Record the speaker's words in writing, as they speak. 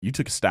you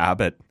took a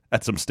stab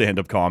at some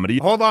stand-up comedy.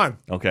 Hold on.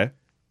 Okay.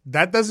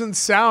 That doesn't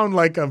sound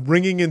like a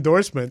ringing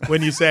endorsement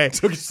when you say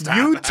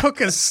you took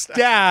a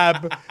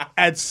stab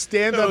at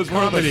stand-up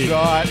comedy.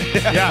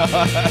 Yeah.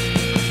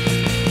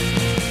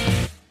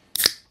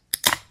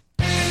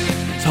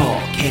 Tall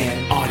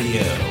Can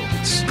Audio.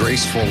 It's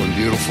graceful and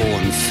beautiful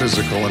and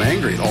physical and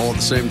angry all at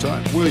the same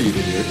time. Were you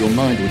idiot, your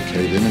mind would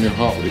cave in and your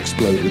heart would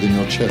explode within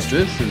your chest.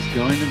 This is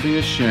going to be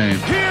a shame.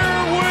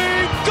 Here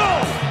we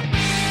go!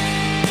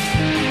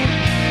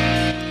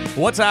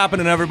 What's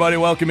happening, everybody?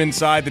 Welcome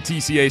inside the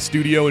TCA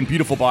studio in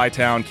beautiful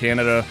Bytown,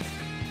 Canada.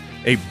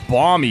 A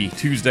balmy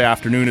Tuesday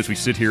afternoon as we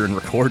sit here and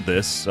record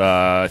this.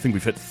 I think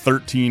we've hit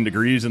 13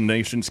 degrees in the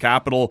nation's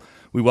capital.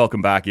 We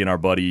welcome back in our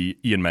buddy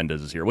Ian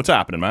Mendes is here. What's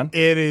happening, man?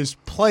 It is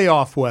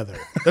playoff weather.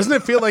 Doesn't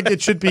it feel like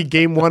it should be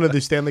game one of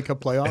the Stanley Cup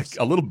playoffs?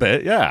 A little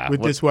bit, yeah.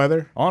 With this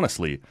weather?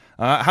 Honestly.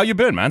 How you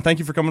been, man? Thank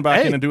you for coming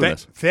back in and doing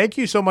this. Thank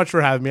you so much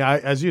for having me.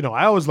 As you know,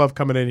 I always love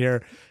coming in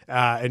here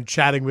and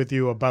chatting with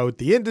you about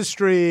the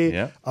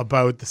industry,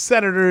 about the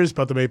Senators,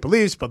 about the Maple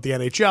Leafs, about the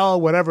NHL,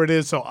 whatever it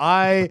is. So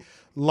I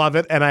love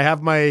it, and I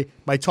have my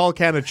tall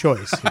can of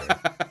choice here.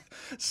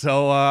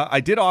 So I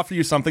did offer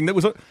you something that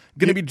was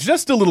going to be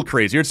just a little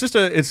crazier. It's just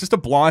a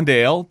blonde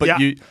ale, but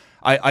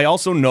I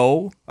also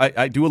know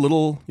I do a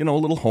little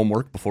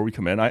homework before we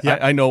come in.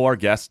 I know our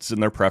guests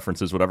and their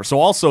preferences, whatever. So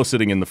also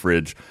sitting in the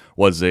fridge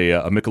was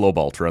a Michelob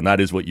Ultra, and that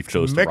is what you've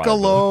chosen.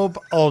 Michelob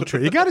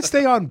Ultra. You got to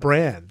stay on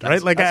brand,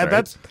 right? Look at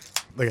that.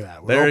 We're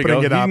there you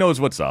go. It up. He knows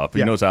what's up.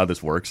 He knows how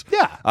this works.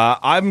 Yeah.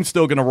 I'm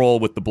still going to roll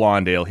with the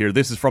blonde ale here.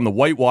 This is from the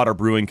Whitewater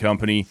Brewing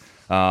Company.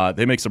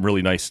 They make some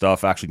really nice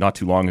stuff. Actually, not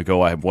too long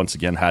ago, I have once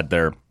again had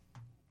their.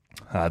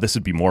 This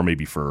would be more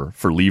maybe for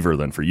Lever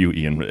than for you,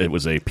 Ian. It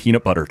was a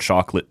peanut butter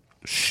chocolate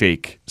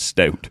shake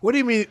stout. What do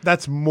you mean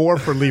that's more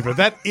for Lever?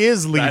 That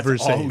is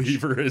Lever's That's all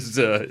age. Lever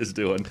is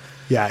doing.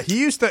 Yeah,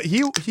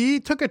 he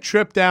took a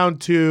trip down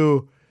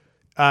to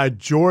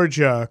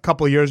Georgia a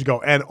couple of years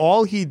ago, and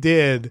all he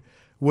did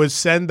was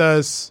send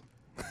us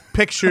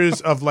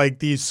pictures of like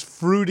these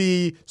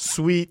fruity,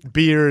 sweet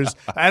beers,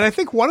 and I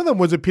think one of them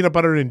was a peanut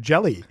butter and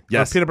jelly.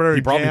 Yes, peanut butter.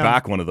 He brought me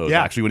back one of those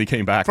actually when he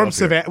came back from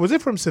Savannah. Was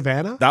it from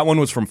Savannah? That one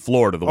was from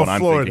Florida. The one I'm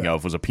Florida. thinking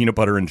of was a peanut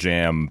butter and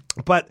jam.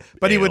 But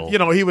he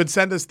would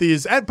send us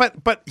these,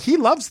 but he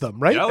loves them,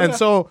 right? Yeah,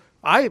 so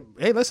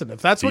listen,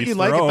 if that's what you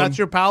like, if that's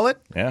your palate,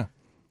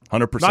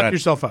 100%. knock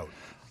yourself out.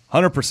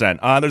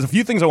 100%. There's a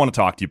few things I want to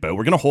talk to you about.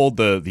 We're going to hold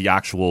the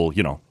actual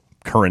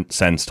current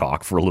Sens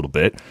talk for a little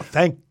bit.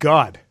 Thank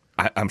God.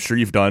 I'm sure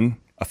you've done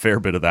a fair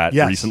bit of that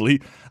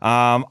recently.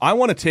 I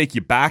want to take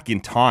you back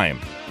in time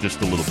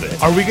just a little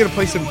bit. Are we going to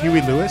play some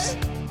Huey Lewis?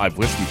 I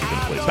wish we were going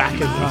to play some back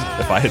Huey in Lewis.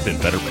 time. If I had been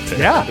better prepared.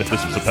 Yeah. If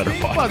this was a better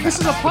podcast. Well, this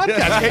is a podcast.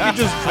 Can't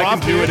you just drop I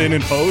can do it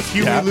in post.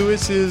 Huey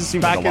Lewis is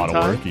Seems back like a lot in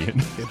of time. work, Ian.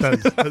 It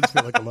does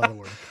feel like a lot of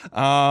work.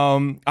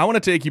 I want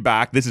to take you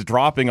back. This is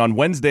dropping on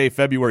Wednesday,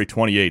 February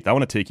 28th. I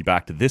want to take you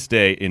back to this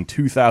day in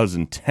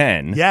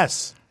 2010.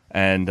 Yes.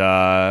 And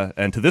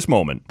to this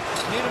moment.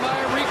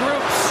 Niedermeyer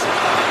regroups.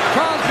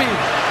 Crosby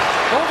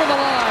over the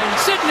line.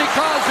 Sidney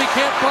Crosby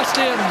can't bust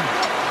in.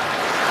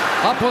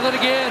 Up with it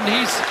again.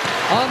 He's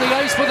on the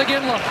ice with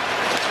Iginla.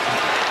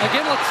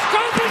 Iginla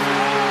scoping.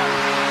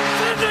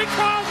 Sidney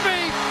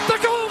Crosby, the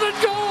golden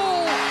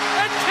goal.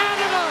 And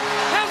Canada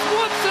has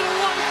once in a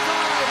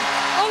lifetime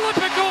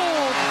Olympic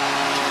gold.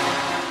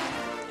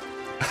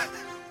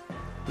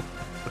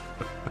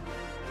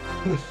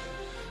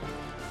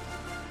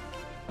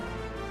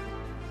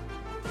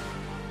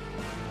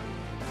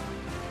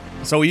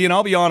 So, Ian,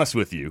 I'll be honest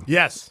with you.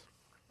 Yes.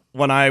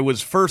 When I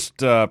was first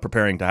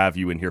preparing to have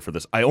you in here for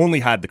this, I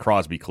only had the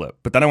Crosby clip.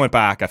 But then I went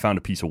back, I found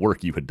a piece of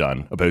work you had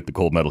done about the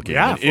gold medal game.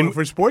 Yeah,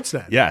 for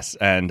Sportsnet. Yes,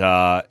 and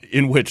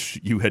in which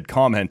you had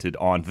commented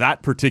on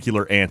that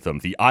particular anthem,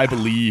 the I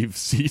Believe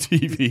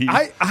CTV.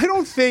 I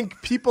don't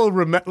think people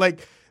remember,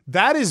 like,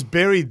 that is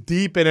buried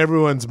deep in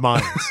everyone's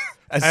minds.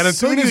 And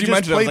until you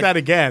just play that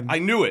again. I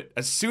knew it.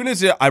 As soon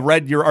as I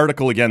read your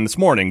article again this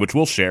morning, which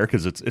we'll share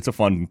because it's a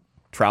fun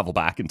travel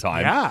back in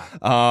time.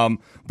 Yeah.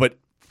 But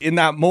in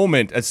that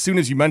moment, as soon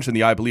as you mentioned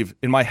the I Believe,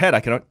 in my head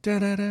I can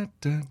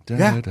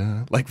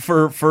like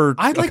for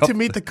I'd like to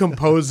meet the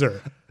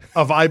composer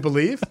of I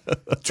Believe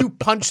to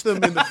punch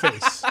them in the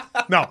face.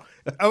 No.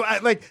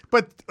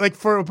 But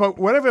for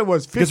whatever it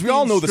was, 15 because we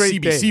all know the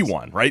CBC days.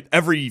 one, right?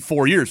 Every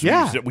 4 years,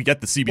 we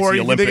get the CBC or if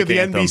Olympic you think of the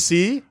anthem,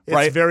 NBC, it's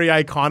right? very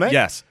iconic.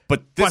 Yes,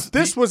 but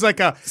this was like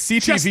a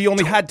CTV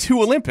only had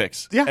 2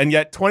 Olympics, and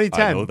yet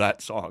 2010. I know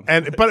that song,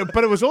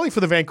 but it was only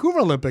for the Vancouver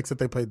Olympics that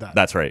they played that.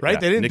 That's right. Right? Yeah.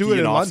 They didn't Nikki do it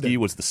in Yanofsky London.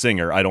 was the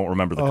singer. I don't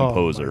remember the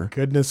composer. My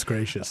goodness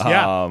gracious.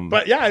 Yeah,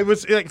 but yeah, it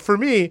was like for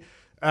me.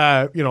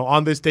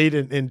 On this date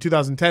in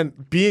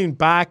 2010, being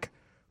back.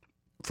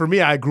 For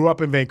me, I grew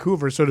up in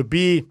Vancouver, so to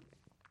be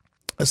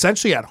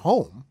essentially at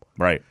home,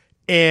 right,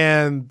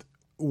 and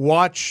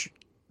watch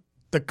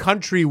the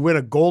country win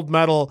a gold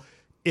medal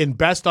in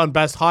best on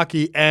best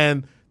hockey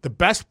and the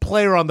best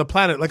player on the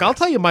planet. Like, I'll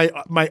tell you my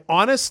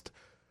honest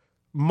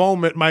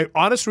moment, my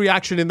honest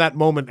reaction in that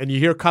moment, and you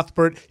hear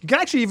Cuthbert, you can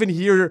actually even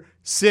hear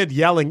Sid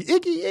yelling,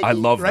 Iggy, Iggy. I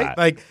love right? that.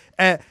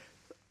 Like,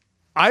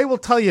 I will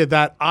tell you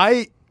that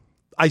I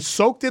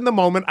soaked in the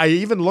moment. I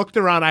even looked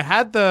around. I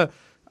had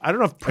I don't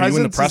know if presence. Are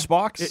you in the press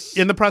box?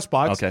 In the press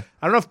box. Okay.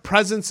 I don't know if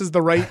presence is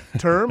the right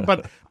term,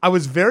 but I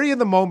was very in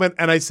the moment,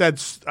 and I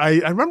said, I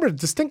remember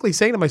distinctly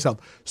saying to myself,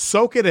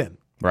 soak it in.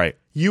 Right.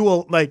 You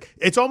will, like,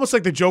 it's almost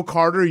like the Joe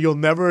Carter, you'll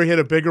never hit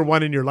a bigger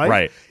one in your life.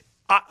 Right.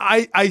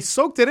 I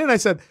soaked it in. I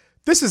said,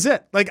 this is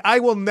it. Like, I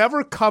will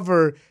never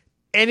cover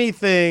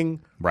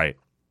anything Right.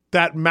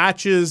 that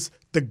matches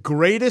the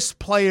greatest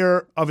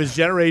player of his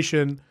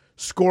generation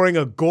scoring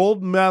a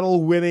gold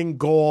medal winning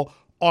goal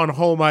on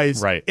home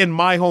ice in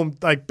my home,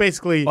 like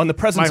basically on the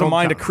presence of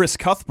mind of Chris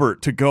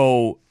Cuthbert to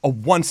go a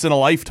once in a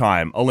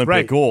lifetime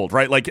Olympic gold,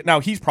 right? Like now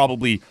he's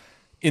probably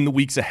in the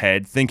weeks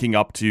ahead thinking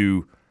up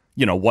to,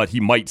 you know, what he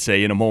might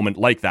say in a moment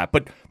like that.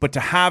 But to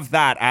have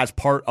that as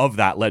part of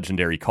that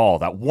legendary call,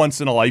 that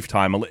once in a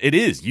lifetime,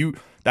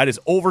 that is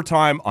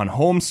overtime on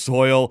home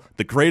soil,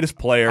 the greatest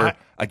player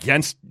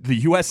against the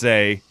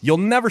USA. You'll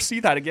never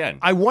see that again.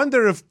 I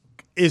wonder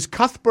is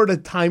Cuthbert a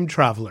time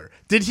traveler?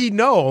 Did he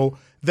know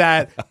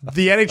that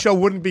the NHL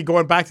wouldn't be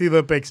going back to the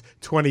Olympics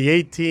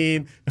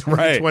 2018,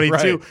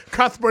 2022? Right.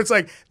 Cuthbert's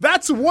like,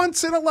 that's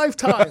once in a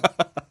lifetime.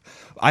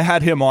 I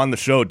had him on the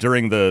show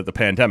during the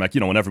pandemic,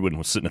 you know, when everyone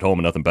was sitting at home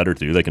and nothing better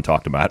to do. They can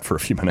talk to Matt for a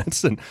few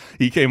minutes. And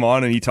he came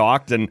on and he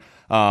talked, and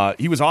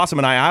he was awesome.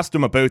 And I asked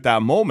him about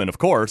that moment, of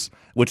course,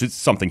 which is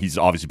something he's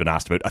obviously been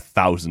asked about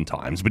 1,000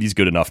 times, but he's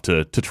good enough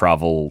to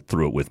travel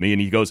through it with me.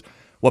 And he goes,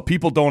 what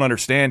people don't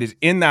understand is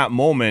in that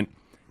moment,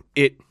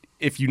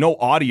 if you know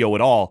audio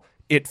at all,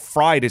 it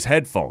fried his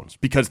headphones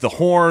because the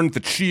horn, the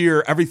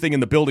cheer, everything in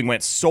the building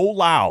went so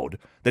loud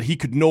that he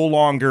could no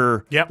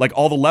longer, like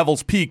all the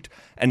levels peaked.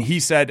 And he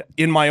said,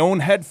 in my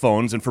own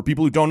headphones, and for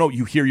people who don't know,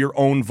 you hear your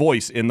own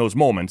voice in those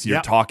moments.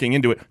 You're talking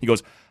into it. He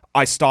goes,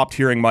 I stopped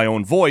hearing my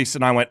own voice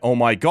and I went, oh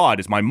my God,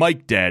 is my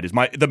mic dead?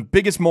 The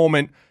biggest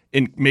moment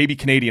in maybe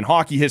Canadian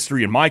hockey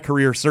history, in my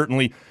career,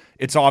 certainly,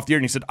 it's off the air.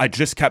 And he said, I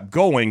just kept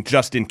going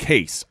just in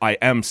case I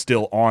am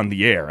still on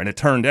the air. And it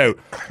turned out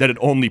that it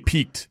only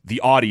peaked the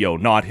audio,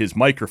 not his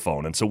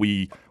microphone. And so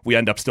we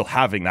end up still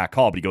having that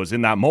call. But he goes,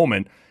 in that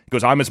moment, he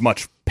goes, I'm as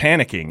much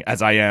panicking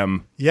as I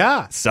am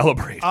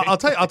celebrating. I'll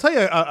tell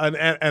you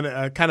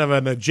a kind of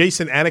an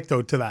adjacent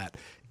anecdote to that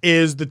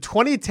is the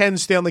 2010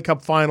 Stanley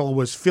Cup final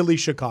was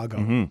Philly-Chicago.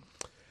 Mm-hmm.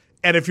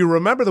 And if you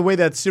remember the way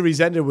that series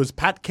ended was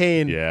Pat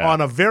Kane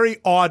on a very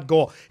odd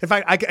goal. In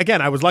fact,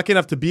 I was lucky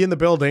enough to be in the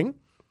building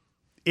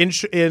in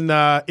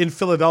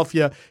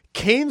Philadelphia.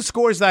 Kane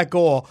scores that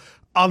goal.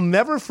 I'll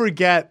never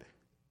forget.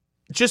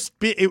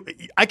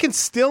 I can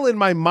still in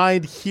my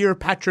mind hear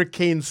Patrick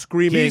Kane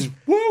screaming,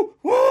 woo,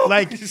 woo,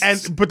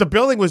 but the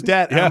building was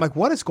dead. And I'm like,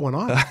 what is going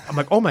on? I'm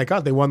like, oh my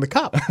God, they won the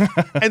cup.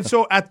 And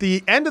so at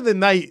the end of the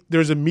night,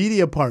 there's a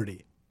media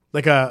party,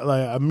 like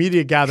a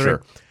media gathering,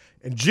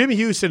 and Jim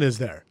Houston is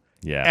there.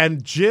 Yeah,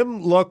 and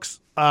Jim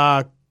looks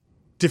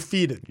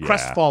defeated,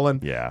 crestfallen,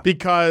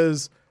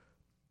 because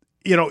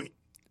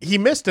he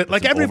missed it.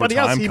 Like everybody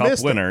else, he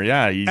missed winner. it.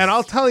 Yeah, and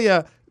I'll tell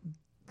you,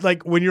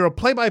 like when you're a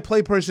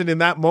play-by-play person in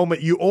that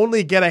moment, you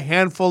only get a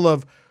handful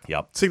of.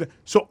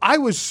 So I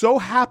was so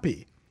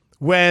happy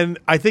when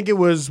I think it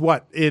was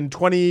in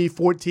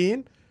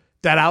 2014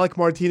 that Alec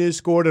Martinez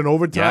scored an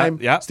overtime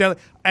Stanley,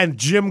 and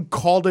Jim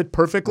called it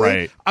perfectly.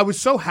 Right. I was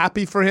so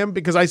happy for him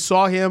because I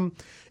saw him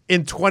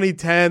in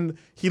 2010.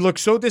 He looked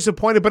so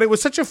disappointed, but it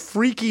was such a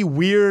freaky,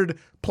 weird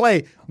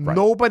play. Right.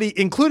 Nobody,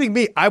 including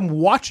me, I'm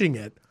watching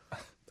it.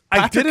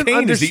 Patrick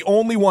Kane is the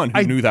only one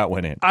who knew that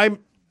went in.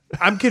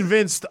 I'm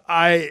convinced.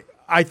 I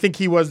think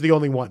he was the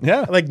only one.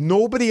 Yeah, like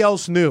nobody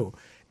else knew,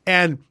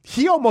 and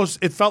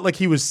it felt like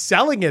he was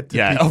selling it to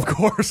people. Yeah, of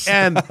course.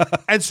 and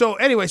so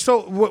anyway,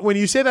 when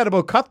you say that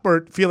about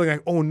Cuthbert feeling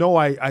like, oh no,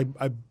 I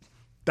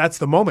that's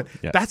the moment.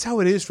 Yeah. That's how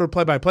it is for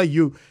play-by-play.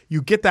 You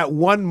get that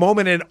one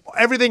moment, and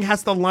everything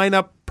has to line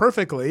up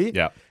perfectly.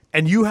 Yeah.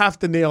 And you have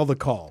to nail the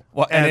call.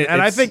 Well,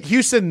 and I think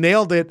Houston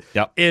nailed it.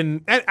 Yep.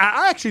 And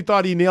I actually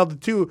thought he nailed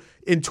it too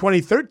in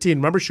 2013.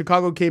 Remember,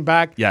 Chicago came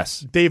back.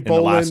 Yes, Dave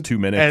Bolland, in the last 2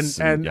 minutes,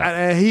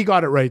 and he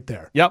got it right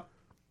there. Yep.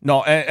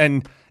 No,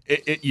 and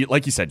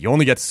like you said, you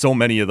only get so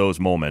many of those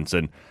moments,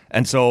 and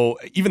so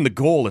even the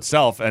goal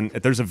itself. And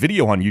there's a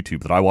video on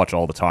YouTube that I watch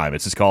all the time.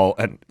 It's just called,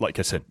 and like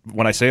I said,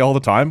 when I say all the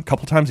time, a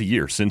couple times a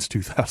year since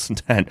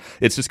 2010,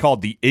 it's just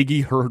called the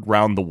Iggy Heard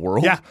Round the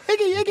World. Yeah,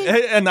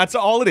 Iggy, and that's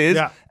all it is.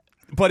 Yeah.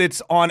 But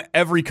it's on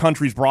every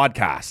country's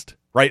broadcast,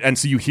 right? And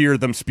so you hear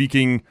them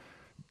speaking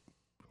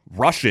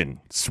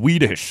Russian,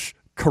 Swedish,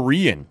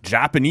 Korean,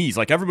 Japanese,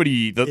 like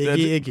everybody.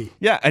 Iggy.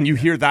 Yeah, and you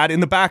hear that in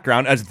the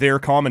background as their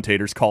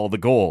commentators call the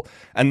goal.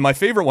 And my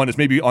favorite one is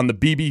maybe on the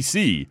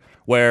BBC,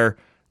 where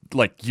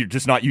like you're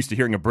just not used to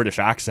hearing a British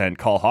accent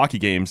call hockey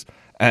games,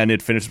 and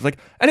it finishes like,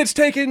 and it's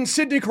taken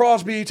Sidney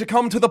Crosby to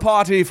come to the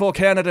party for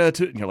Canada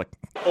to, and you're like,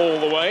 all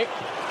the way.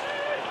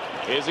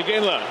 Here's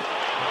Iginla.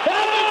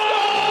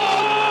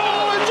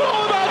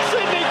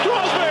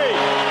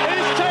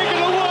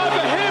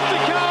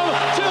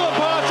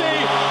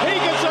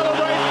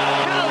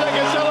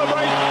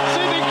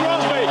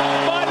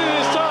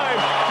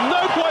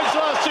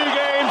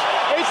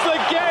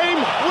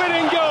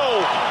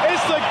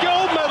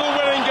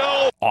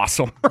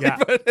 awesome. Right? Yeah.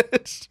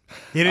 But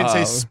He didn't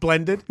say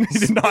splendid. he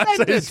did not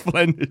say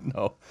splendid.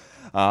 No.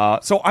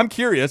 So I'm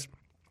curious.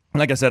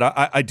 Like I said,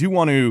 I do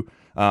want to.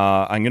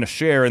 I'm going to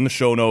share in the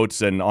show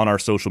notes and on our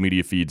social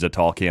media feeds at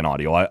Tall Can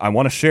Audio. I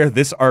want to share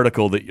this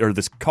article or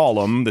this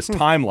column, this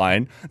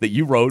timeline that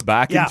you wrote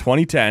back in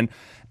 2010.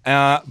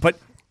 But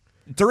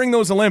during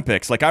those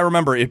Olympics, like I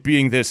remember it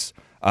being this.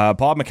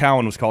 Bob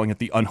McCowan was calling it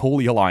the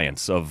unholy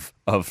alliance of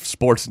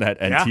Sportsnet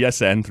and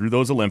TSN through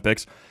those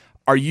Olympics.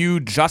 Are you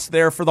just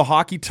there for the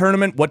hockey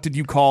tournament? What did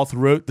you call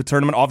throughout the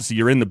tournament? Obviously,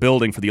 you're in the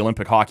building for the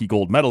Olympic hockey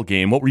gold medal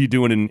game. What were you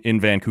doing in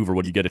Vancouver?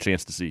 What did you get a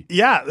chance to see?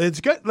 Yeah, it's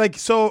good. Like,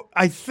 so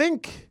I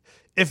think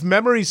if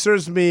memory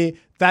serves me,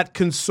 that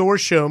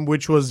consortium,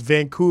 which was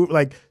Vancouver,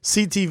 like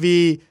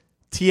CTV,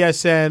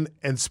 TSN,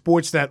 and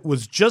Sportsnet,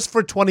 was just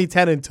for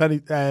 2010 and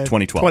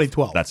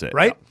 2012. That's it.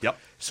 Right? Yep.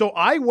 So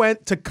I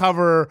went to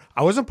cover,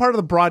 I wasn't part of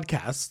the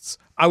broadcasts.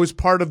 I was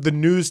part of the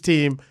news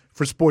team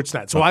for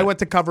Sportsnet. So I went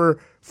to cover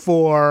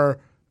for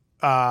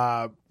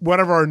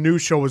whatever our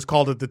news show was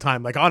called at the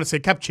time. Like, honestly,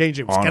 it kept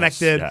changing. It was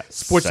Connected,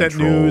 Sportsnet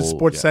Central, News,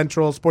 Sports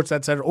Central,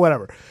 Sportsnet Central,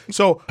 whatever.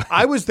 So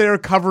I was there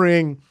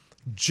covering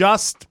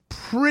just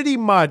pretty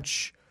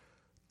much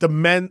the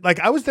men. Like,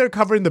 I was there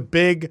covering the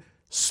big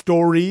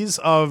stories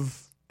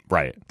of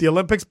the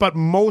Olympics, but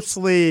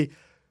mostly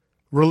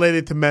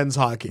related to men's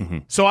hockey. Mm-hmm.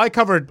 So I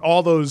covered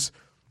all those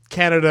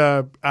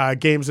Canada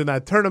games in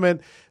that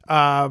tournament.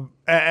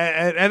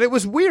 And it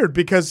was weird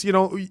because, you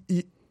know,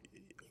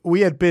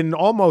 we had been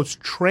almost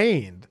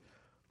trained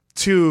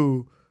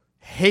to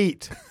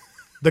hate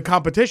the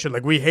competition.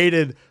 Like I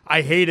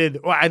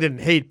didn't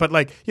hate, but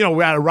like, you know,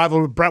 we had a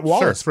rival with Brett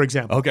Wallace, for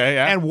example. Okay,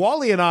 yeah. And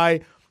Wally and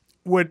I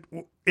would,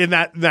 in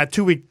that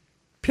 2-week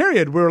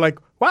period, we were like,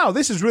 wow,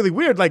 this is really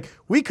weird. Like,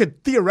 we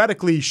could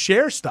theoretically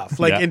share stuff,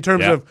 like in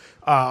terms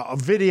of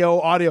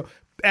video, audio.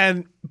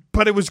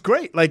 But it was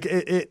great. Like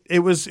it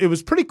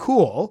was pretty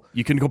cool.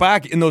 You can go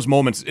back in those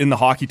moments in the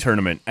hockey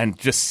tournament and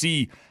just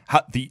see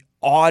how the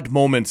odd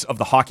moments of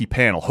the hockey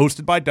panel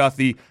hosted by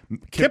Duthie,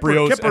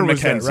 Kyprios and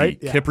McKenzie. Right?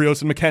 Yeah.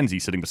 Kyprios and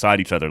McKenzie sitting beside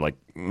each other. Like,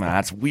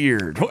 that's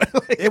weird.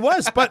 It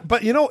was,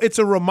 but you know, it's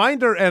a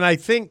reminder, and I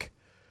think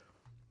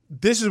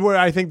this is where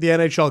I think the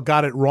NHL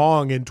got it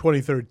wrong in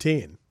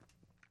 2013.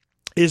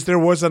 Is there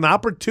was an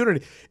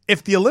opportunity.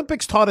 If the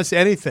Olympics taught us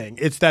anything,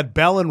 it's that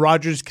Bell and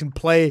Rogers can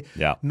play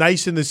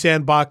nice in the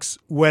sandbox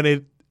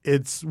when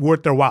it's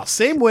worth their while.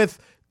 Same with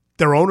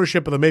their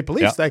ownership of the Maple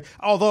Leafs. Like,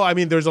 although, I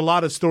mean, there's a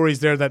lot of stories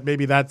there that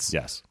maybe that's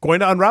going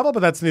to unravel, but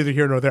that's neither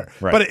here nor there.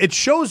 Right. But it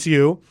shows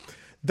you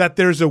that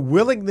there's a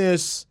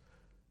willingness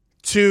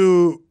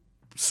to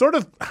sort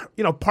of,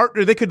 you know,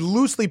 partner. They could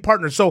loosely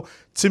partner. So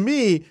to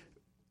me,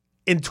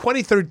 in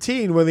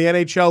 2013, when the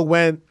NHL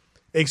went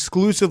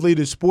exclusively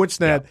to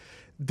Sportsnet,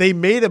 they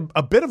made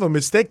a bit of a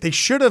mistake. They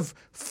should have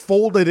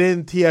folded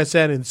in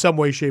TSN in some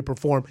way, shape, or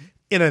form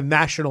in a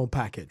national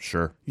package.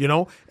 Sure. You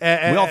know? We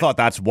all thought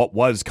that's what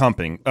was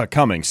coming.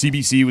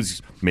 CBC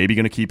was maybe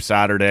going to keep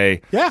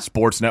Saturday. Yeah.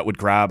 Sportsnet would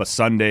grab a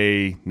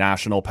Sunday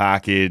national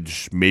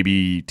package.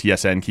 Maybe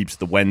TSN keeps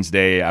the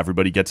Wednesday.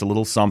 Everybody gets a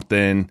little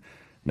something.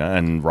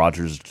 And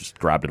Rogers just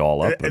grabbed it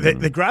all up.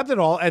 They grabbed it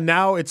all, and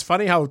now it's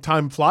funny how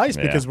time flies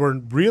because we're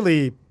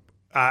really...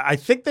 I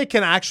think they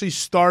can actually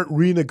start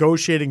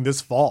renegotiating this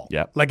fall.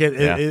 Yeah, like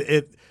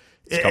it's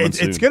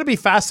going to be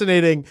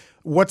fascinating.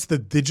 What's the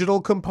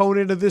digital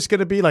component of this going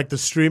to be? Like the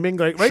streaming,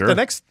 right? Sure. The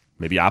next,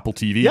 maybe Apple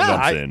TV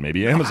jumps in,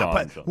 maybe Amazon.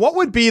 But what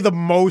would be the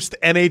most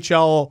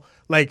NHL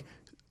like?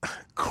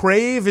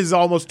 Crave is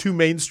almost too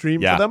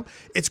mainstream for them.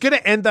 It's going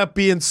to end up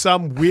being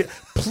some weird.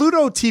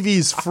 Pluto TV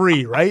is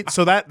free, right?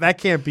 So that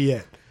can't be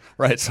it.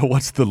 Right, so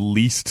what's the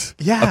least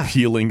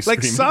appealing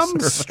streaming service? Like some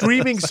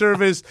streaming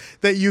service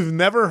that you've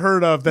never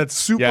heard of that's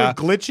super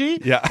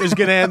glitchy is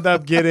going to end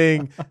up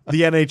getting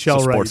the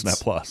NHL rights.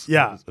 Sportsnet Plus.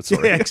 Yeah,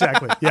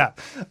 exactly. Yeah.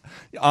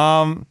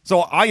 So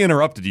I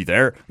interrupted you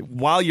there.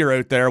 While you're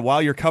out there,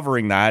 while you're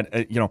covering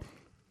that,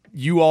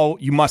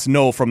 you must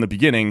know from the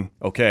beginning,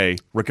 okay,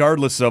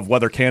 regardless of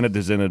whether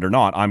Canada's in it or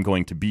not, I'm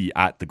going to be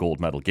at the gold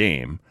medal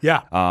game.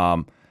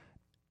 Yeah.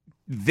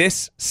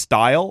 This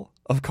style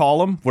of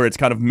column where it's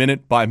kind of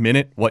minute by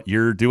minute what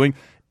you're doing,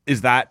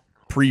 is that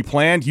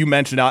pre-planned? You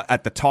mentioned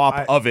at the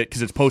top of it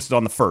because it's posted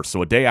on the 1st,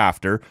 so a day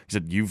after. You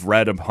said you've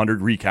read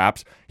 100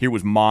 recaps. Here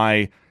was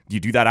do you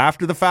do that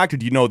after the fact, or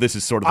do you know this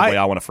is sort of the way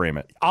I want to frame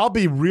it? I'll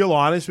be real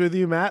honest with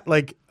you, Matt.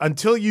 Like,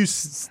 until you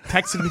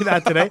texted me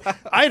that today,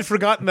 I had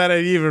forgotten that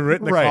I'd even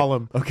written a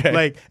column.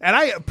 Okay.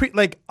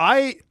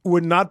 I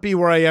would not be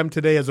where I am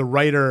today as a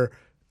writer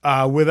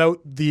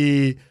without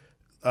the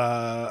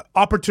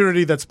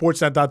opportunity that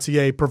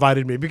Sportsnet.ca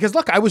provided me. Because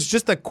look, I was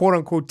just a quote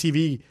unquote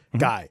TV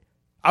guy.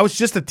 I was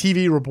just a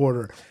TV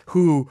reporter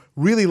who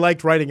really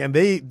liked writing, and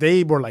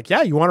they were like,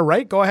 yeah, you want to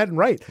write? Go ahead and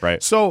write.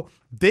 Right. So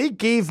they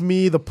gave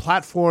me the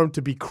platform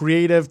to be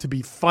creative, to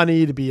be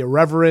funny, to be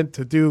irreverent,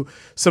 to do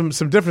some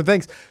different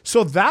things.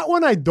 So that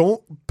one I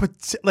don't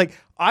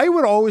I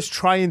would always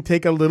try and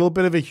take a little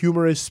bit of a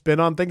humorous spin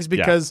on things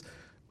because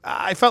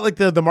I felt like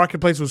the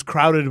marketplace was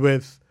crowded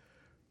with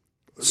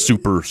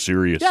super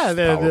serious. Yeah,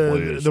 power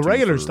plays, the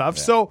regular stuff.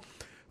 Yeah. So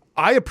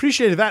I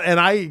appreciated that, and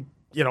I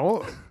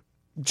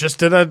just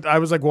did I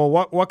was like, well,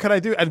 what could I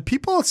do? And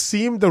people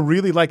seem to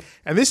really like,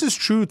 and this is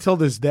true till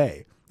this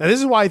day. And this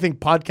is why I think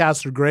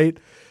podcasts are great,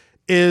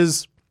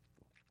 is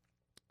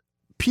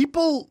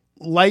people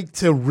like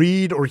to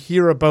read or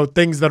hear about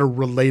things that are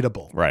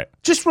relatable. Right.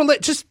 Just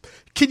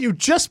can you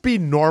just be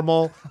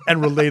normal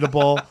and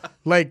relatable?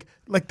 like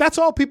that's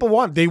all people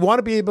want. They want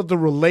to be able to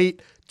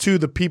relate to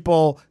the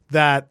people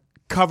that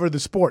cover the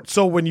sport.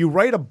 So when you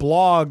write a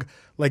blog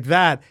like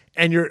that,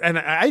 and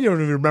I don't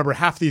even remember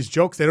half these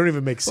jokes. They don't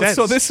even make sense.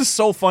 So this is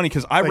so funny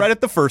because I read it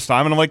the first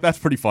time and I'm like, that's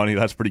pretty funny.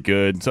 That's pretty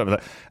good.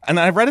 And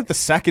I read it the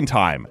second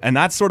time, and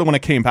that's sort of when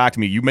it came back to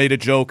me. You made a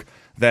joke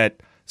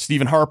that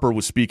Stephen Harper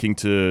was speaking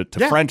to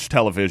French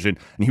television,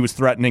 and he was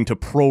threatening to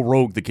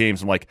prorogue the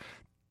games. I'm like,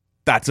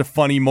 that's a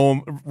funny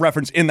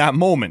reference in that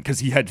moment because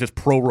he had just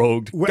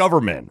prorogued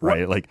government,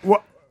 right? Like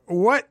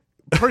what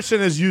person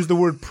has used the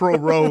word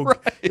prorogue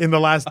right. in the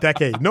last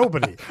decade?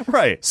 Nobody.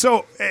 Right.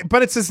 So,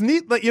 but it's this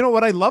neat, like,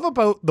 what I love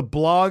about the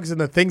blogs and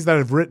the things that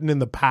I've written in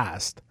the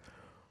past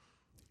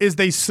is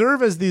they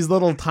serve as these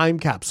little time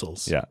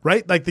capsules. Yeah.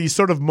 Right? Like these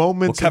sort of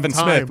moments in time. Kevin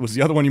Smith was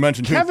the other one you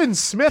mentioned too. Kevin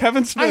Smith.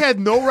 I had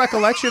no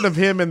recollection of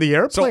him in the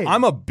airplane. So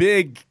I'm a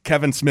big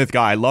Kevin Smith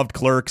guy. I loved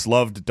Clerks,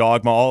 loved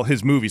Dogma, all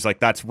his movies. Like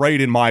that's right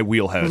in my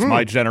wheelhouse,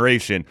 my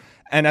generation.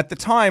 And at the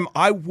time,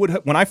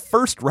 when I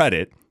first read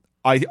it,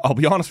 I'll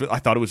be honest with you, I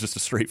thought it was just a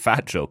straight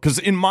fat joke. Because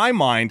in my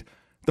mind,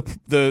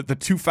 the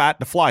too fat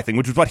to fly thing,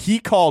 which is what he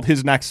called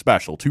his next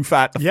special, Too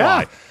Fat to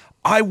Fly,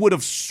 I would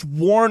have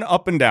sworn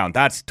up and down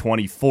that's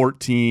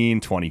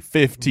 2014,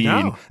 2015.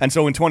 No. And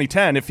so in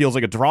 2010, it feels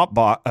like a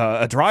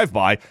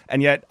drive-by,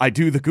 and yet I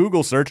do the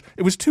Google search.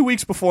 It was 2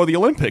 weeks before the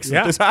Olympics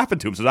that this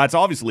happened to him. So that's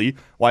obviously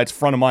why it's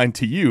front of mind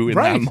to you in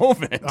that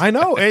moment. I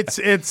know.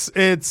 It's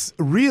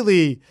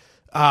really,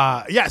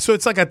 so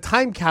it's like a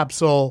time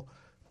capsule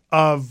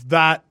of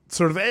that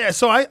sort of.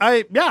 So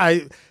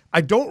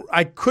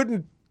I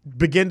couldn't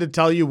begin to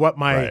tell you what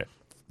my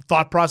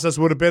thought process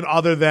would have been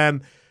other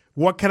than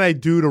what can I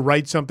do to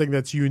write something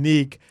that's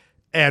unique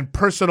and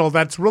personal,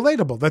 that's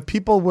relatable, that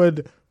people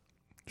would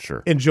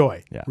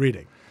enjoy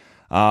reading.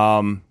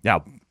 A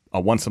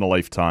once in a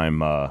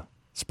lifetime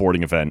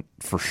sporting event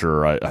for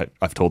sure.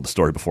 I've told the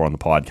story before on the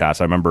podcast.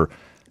 I remember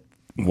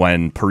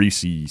when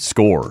Parisi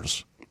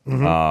scores.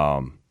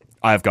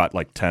 I've got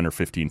like 10 or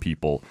 15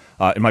 people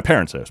in my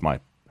parents' house. My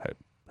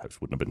house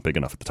wouldn't have been big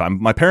enough at the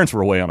time. My parents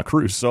were away on a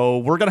cruise, so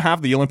we're going to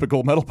have the Olympic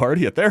gold medal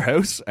party at their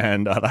house,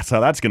 and that's how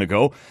that's going to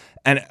go.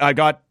 And I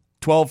got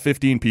 12,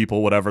 15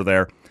 people, whatever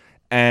there,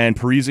 and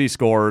Parisi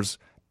scores,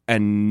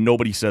 and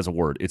nobody says a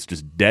word. It's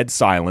just dead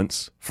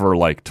silence for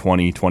like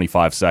 20,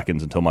 25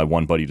 seconds until my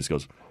one buddy just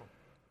goes,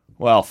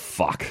 well,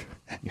 fuck.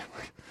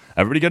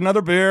 Everybody get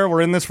another beer.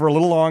 We're in this for a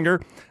little longer.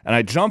 And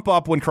I jump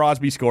up when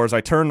Crosby scores. I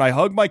turn and I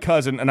hug my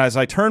cousin. And as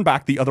I turn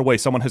back the other way,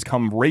 someone has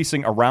come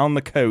racing around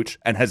the couch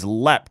and has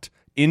leapt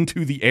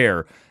into the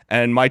air.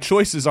 And my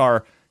choices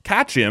are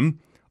catch him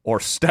or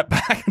step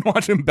back and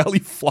watch him belly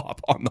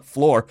flop on the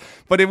floor.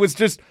 But it was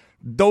just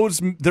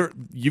those.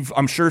 You've,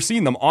 I'm sure,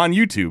 seen them on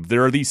YouTube.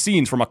 There are these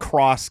scenes from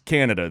across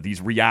Canada, these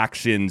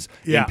reactions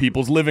in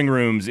people's living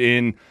rooms,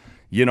 in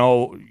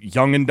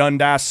Yonge and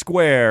Dundas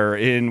Square,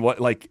 in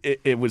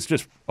it was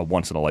just a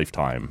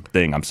once-in-a-lifetime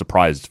thing. I'm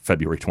surprised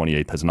February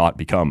 28th has not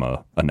become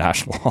a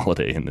national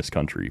holiday in this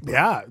country. But.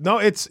 Yeah. No,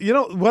 it's,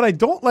 what I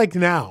don't like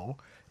now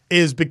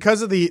is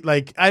because of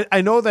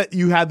I know that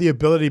you had the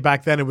ability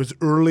back then, it was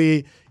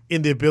early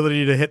in the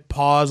ability to hit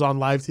pause on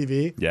live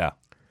TV. Yeah.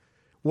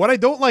 What I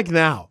don't like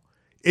now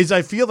is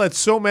I feel that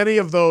so many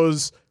of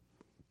those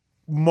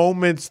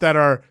moments that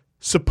are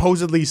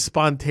supposedly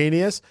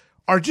spontaneous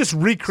are just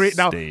recreate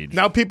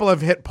now people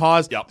have hit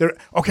pause. Yep. They're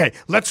okay,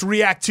 let's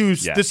react to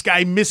this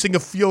guy missing a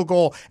field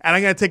goal, and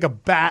I'm gonna take a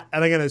bat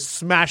and I'm gonna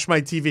smash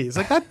my TV. It's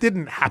like that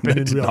didn't happen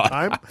in real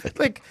time.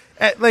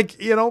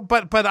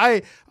 But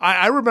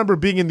I remember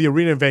being in the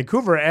arena in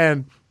Vancouver,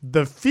 and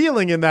the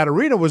feeling in that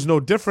arena was no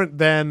different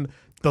than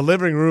the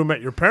living room at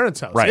your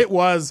parents' house. Right. It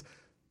was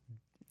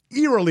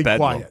eerily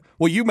quiet.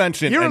 Well, you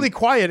mentioned eerily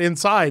quiet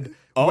inside.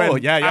 Oh,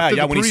 when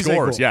he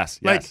scores. Goal. Yes.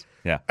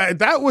 Yeah.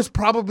 That was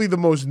probably the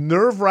most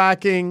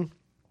nerve-wracking,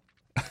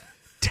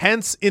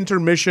 tense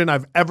intermission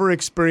I've ever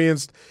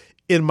experienced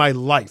in my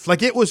life.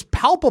 Like, it was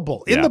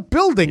palpable. In the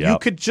building, you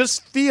could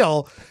just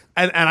feel,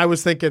 and I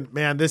was thinking,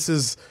 man, this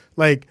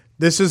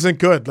isn't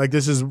good. Like,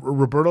 this is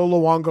Roberto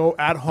Luongo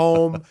at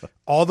home,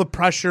 all the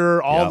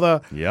pressure,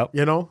 and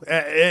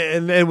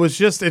it was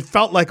just, it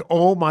felt like,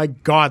 oh my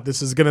God,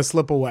 this is going to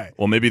slip away.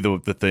 Well, maybe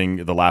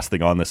the last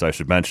thing on this I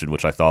should mention,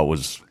 which I thought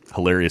was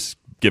hilarious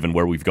given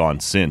where we've gone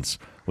since,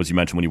 was you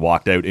mentioned when you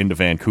walked out into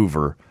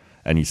Vancouver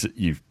and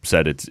you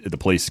said the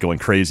place is going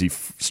crazy.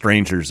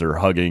 Strangers are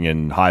hugging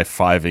and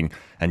high-fiving.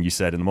 And you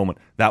said in the moment,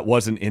 that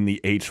wasn't in the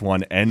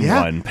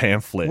H1N1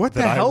 pamphlet. What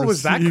the hell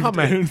was that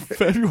comment? In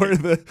February.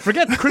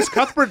 Forget Chris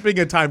Cuthbert being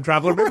a time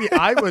traveler. Maybe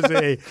I was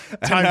a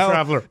time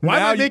traveler. Why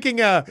am I making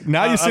a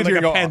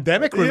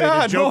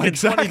pandemic-related joke in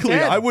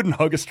 2010? I wouldn't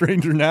hug a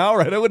stranger now,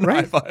 right? I wouldn't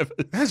high-five.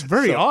 That's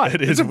very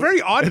odd. It's a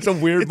very odd. It's a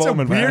weird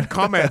moment, It's a weird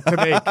comment to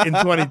make in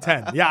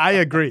 2010. Yeah, I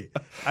agree.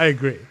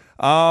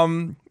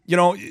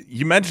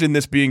 You mentioned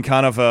this being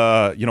kind of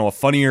a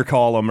funnier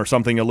column or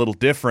something a little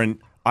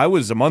different. I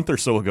was a month or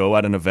so ago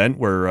at an event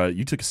where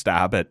you took a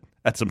stab at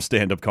some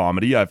stand-up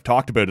comedy. I've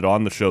talked about it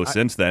on the show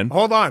since then.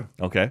 Hold on.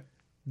 Okay.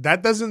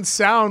 That doesn't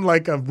sound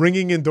like a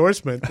ringing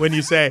endorsement when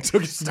you say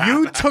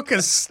you took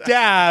a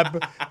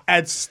stab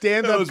at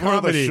stand-up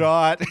comedy.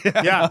 Shot.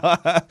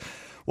 Yeah.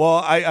 Well,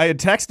 I had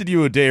texted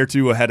you a day or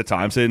two ahead of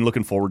time saying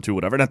looking forward to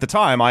whatever. And at the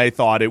time, I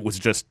thought it was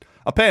just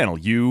a panel.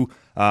 You,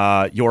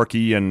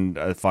 Yorkie, and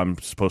if I'm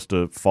supposed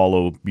to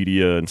follow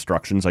media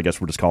instructions, I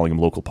guess we're just calling him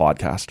local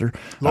podcaster.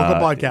 Local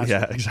podcaster.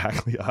 Yeah,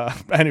 exactly.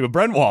 Anyway,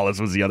 Brent Wallace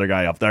was the other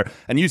guy up there,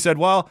 and you said,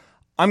 "Well,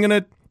 I'm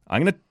gonna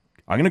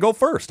go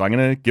first. I'm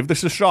gonna give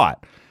this a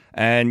shot."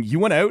 And you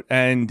went out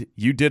and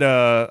you did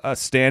a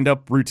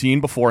stand-up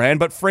routine beforehand,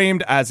 but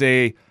framed as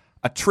a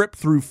trip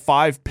through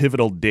 5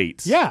 pivotal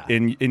dates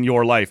in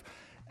your life.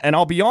 And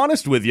I'll be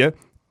honest with you,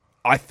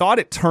 I thought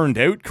it turned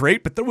out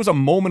great, but there was a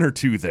moment or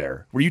two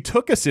there where you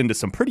took us into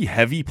some pretty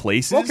heavy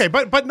places. Okay,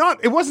 but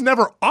not. It was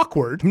never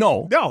awkward.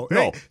 No.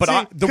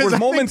 But there were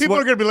moments. People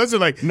are going to be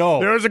listening. Like, no,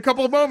 there was a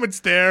couple of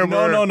moments there.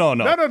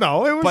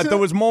 No. It was there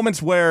was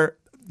moments where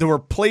there were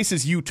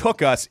places you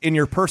took us in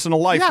your personal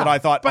life that I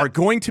thought are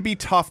going to be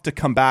tough to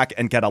come back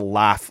and get a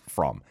laugh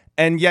from.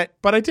 And yet,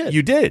 but I did.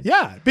 You did,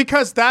 yeah.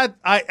 Because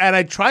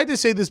I tried to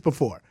say this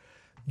before.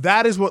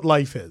 That is what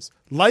life is.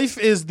 Life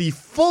is the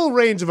full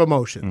range of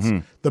emotions. Mm-hmm.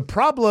 The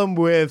problem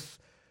with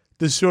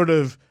the sort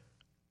of,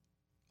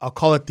 I'll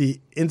call it the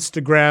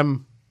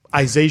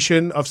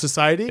Instagramization of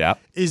society,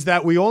 is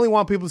that we only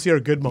want people to see our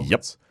good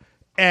moments. Yep.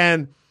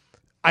 And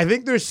I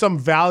think there's some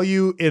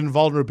value in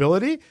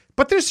vulnerability,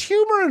 but there's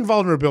humor in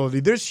vulnerability.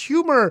 There's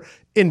humor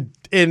in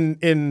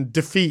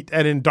defeat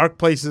and in dark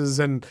places,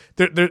 and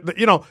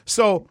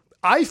So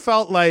I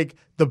felt like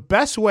the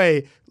best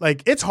way,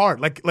 like it's hard,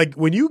 like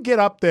when you get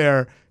up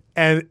there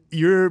and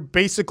you're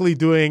basically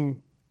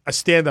doing a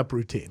stand-up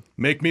routine.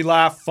 Make me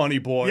laugh, funny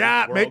boy.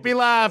 Yeah, world. Make me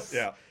laugh.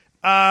 Yeah.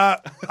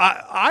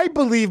 I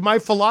believe my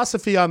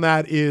philosophy on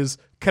that is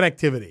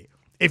connectivity.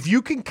 If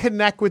you can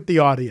connect with the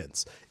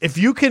audience, if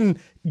you can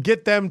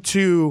get them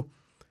to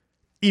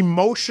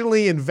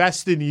emotionally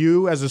invest in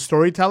you as a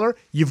storyteller,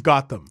 you've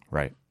got them.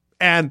 Right.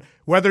 And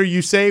whether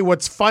you say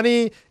what's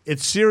funny,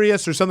 it's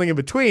serious, or something in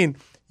between,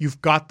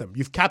 you've got them.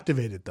 You've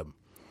captivated them.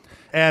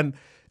 And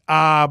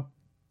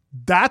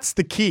that's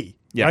the key,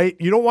 right?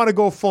 You don't want to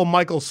go full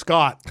Michael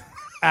Scott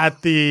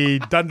at the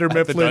Dunder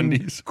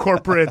Mifflin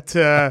corporate,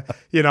 No,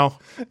 you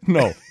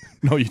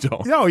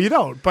don't. No, you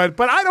don't. But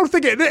I don't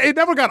think it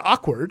never got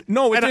awkward.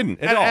 No, it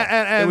didn't at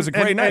all. It was a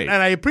great night.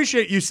 And I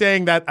appreciate you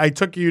saying that I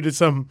took you to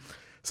some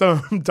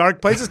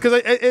dark places,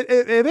 because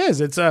it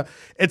is.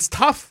 It's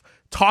tough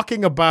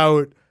talking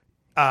about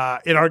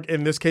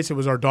in this case it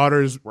was our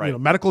daughter's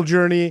medical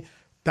journey.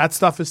 That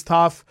stuff is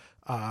tough.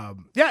 But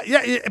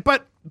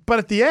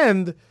at the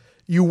end,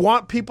 you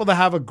want people to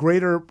have a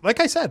greater,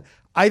 like I said,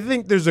 I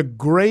think there's a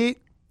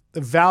great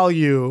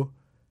value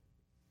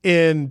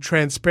in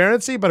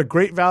transparency, but a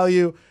great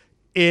value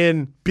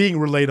in being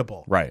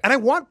relatable. Right. And I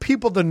want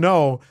people to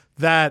know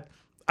that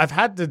I've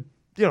had to,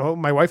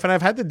 my wife and I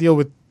have had to deal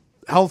with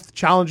health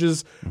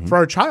challenges for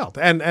our child.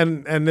 And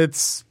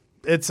it's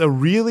a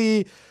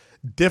really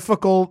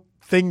difficult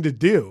thing to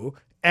do.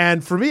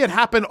 And for me, it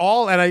happened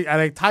and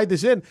I tied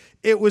this in.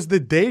 It was the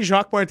day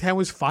Jacques Martin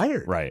was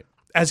fired. Right.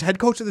 As head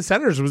coach of the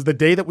Senators. It was the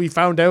day that we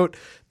found out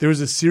there was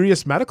a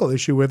serious medical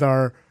issue with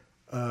our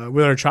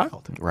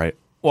child. Right.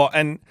 Well,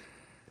 and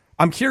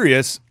I'm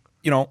curious,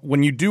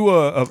 when you do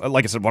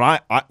like I said,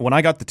 when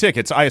I got the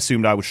tickets, I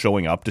assumed I was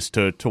showing up just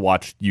to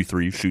watch you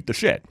three shoot the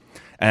shit.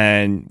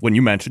 And when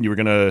you mentioned you were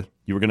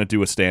gonna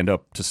do a stand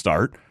up to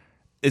start,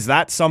 is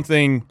that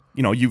something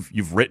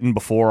you've written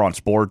before on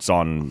sports,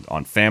 on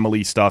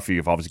family stuff?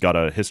 You've obviously got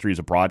a history as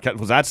a broadcast.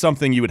 Was that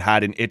something you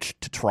had an itch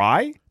to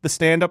try, the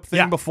stand up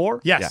thing before?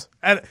 Yes.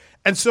 Yeah.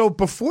 And so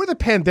before the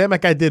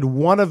pandemic, I did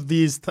one of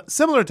these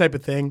similar type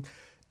of thing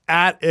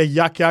at a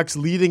Yuck Yucks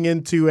leading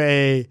into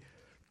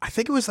I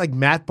think it was like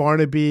Matt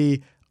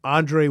Barnaby,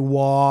 Andre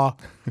Waugh,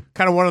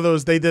 kind of one of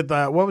those. They did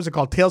what was it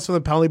called? Tales from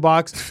the Penalty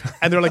Box.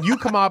 And they're like, you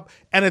come up,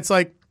 and it's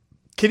like,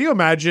 can you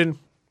imagine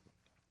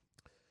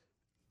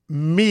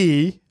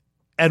me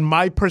and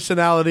my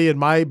personality and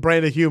my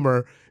brand of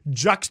humor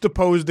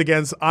juxtaposed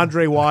against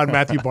Andre Waugh and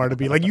Matthew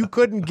Barnaby? Like, you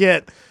couldn't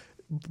get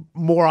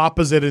more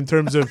opposite in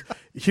terms of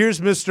here's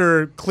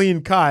Mr.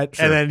 Clean Cut,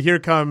 and then here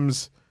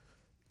comes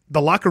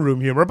the locker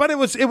room humor. But it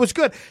was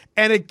good.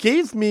 And it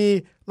gave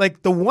me,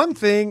 like, the one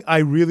thing I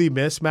really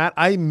miss, Matt,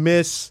 I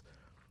miss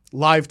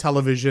live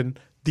television,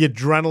 the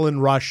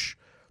adrenaline rush,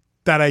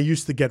 that I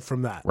used to get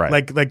from that.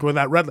 Right. Like when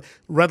that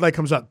red light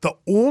comes out, the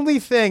only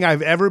thing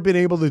I've ever been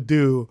able to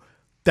do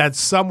that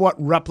somewhat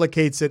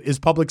replicates it is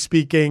public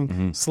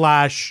speaking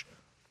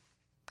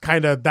 /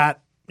 kind of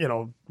that,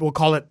 we'll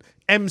call it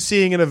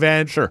emceeing an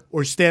event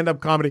or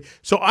stand-up comedy.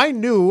 So I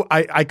knew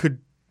I could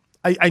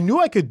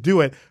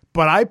do it,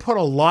 but I put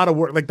a lot of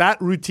work. Like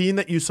that routine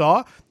that you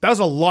saw, that was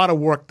a lot of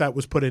work that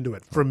was put into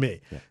it for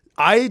me. Yeah.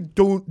 I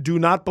do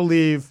not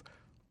believe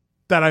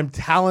that I'm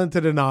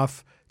talented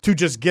enough to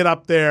just get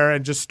up there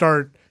and just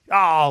start,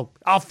 I'll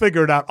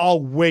figure it out.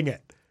 I'll wing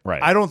it.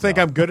 Right. I don't think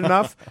I'm good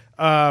enough.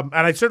 And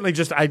I certainly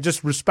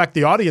just respect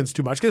the audience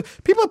too much because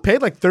people have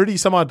paid like $30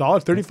 some odd,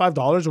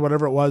 $35 or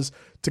whatever it was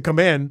to come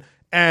in.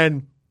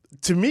 And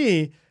to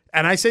me,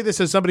 and I say this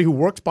as somebody who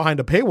works behind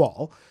a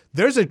paywall,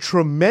 there's a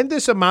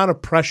tremendous amount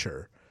of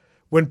pressure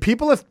when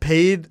people have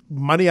paid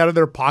money out of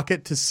their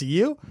pocket to see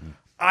you.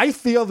 I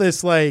feel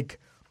this like,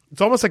 it's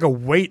almost like a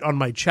weight on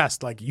my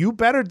chest. Like you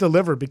better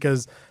deliver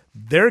because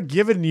they're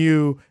giving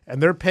you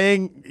and they're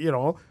paying,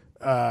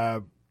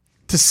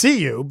 to see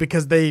you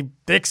because they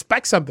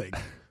expect something.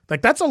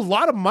 Like that's a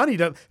lot of money.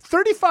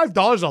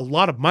 $35 is a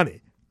lot of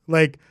money.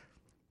 Like,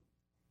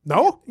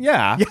 no?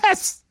 Yeah.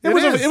 Yes. It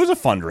was a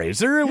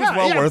fundraiser. It was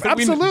well worth it.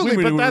 Absolutely.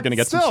 We but were going to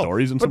get some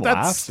stories and some laughs.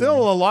 But that's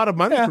still a lot of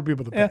money for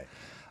people to pay.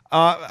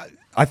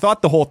 I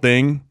thought the whole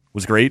thing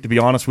was great, to be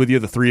honest with you.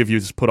 The three of you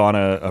just put on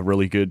a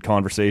really good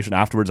conversation.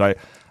 Afterwards,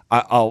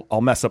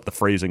 I'll mess up the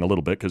phrasing a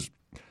little bit because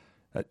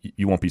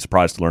you won't be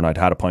surprised to learn I'd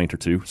had a pint or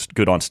two.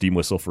 Good on Steam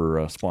Whistle for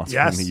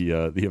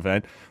sponsoring the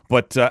event.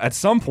 But at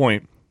some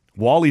point,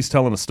 Wally's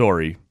telling a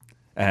story,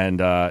 and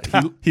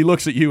he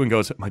looks at you and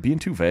goes, "Am I being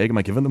too vague? Am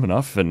I giving them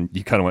enough?" And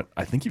you kind of went,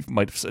 "I think you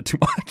might have said too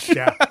much."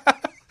 Yeah.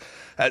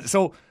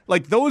 So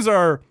like those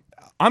are.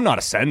 I'm not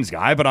a Sens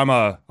guy, but I'm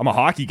a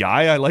hockey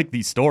guy. I like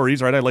these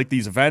stories, right? I like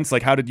these events.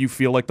 Like, how did you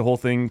feel like the whole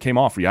thing came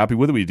off? Were you happy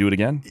with it? Would you do it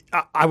again?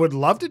 I would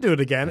love to do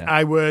it again. Yeah.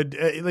 I would,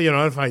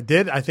 if I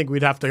did, I think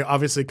we'd have to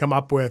obviously come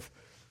up with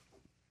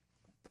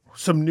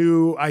some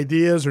new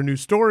ideas or new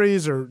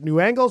stories or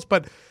new angles.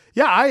 But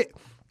yeah,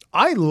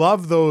 I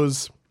love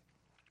those.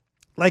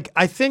 Like,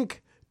 I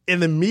think in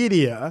the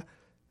media,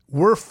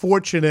 we're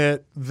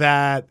fortunate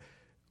that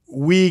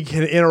we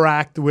can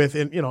interact with,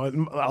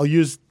 I'll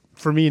use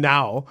for me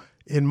now,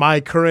 in my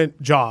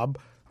current job,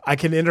 I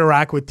can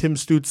interact with Tim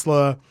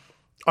Stützle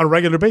on a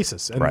regular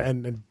basis.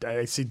 And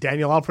I see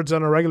Daniel Alfred's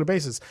on a regular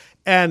basis.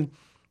 And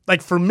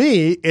like for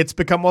me, it's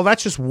become, well,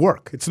 that's just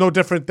work. It's no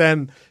different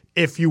than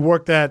if you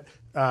worked at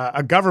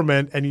a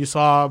government and you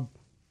saw,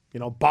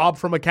 Bob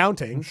from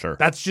accounting. Sure.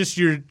 That's just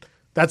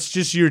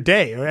your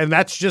day. And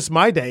that's just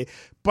my day.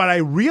 But I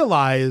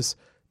realize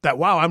that,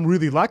 wow, I'm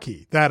really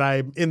lucky that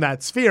I'm in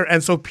that sphere.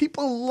 And so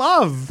people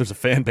love... There's a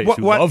fan base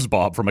who loves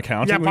Bob from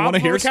accounting. Yeah, we want to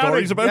hear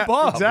stories about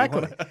Bob.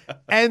 Exactly.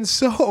 And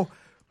so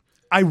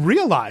I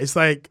realized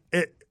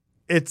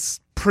it's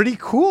pretty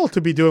cool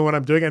to be doing what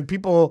I'm doing. And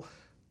people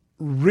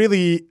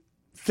really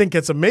think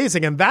it's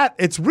amazing. And that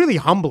it's really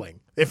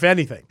humbling, if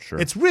anything. Sure.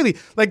 It's really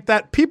like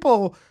that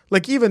people...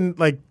 Like even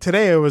like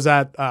today I was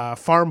at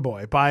Farm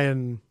Boy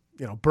buying...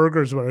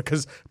 burgers, whatever,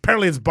 because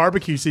apparently it's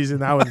barbecue season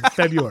now in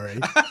February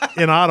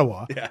in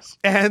Ottawa. Yes.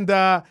 And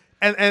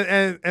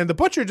the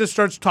butcher just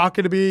starts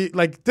talking to me,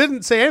 like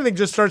didn't say anything,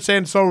 just starts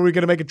saying, "So are we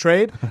going to make a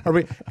trade? Are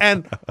we?"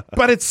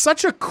 But it's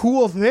such a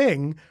cool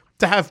thing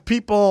to have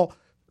people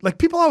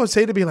always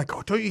say to me like,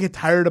 "Oh, don't you get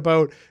tired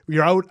about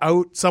you're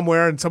out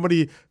somewhere and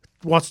somebody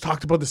wants to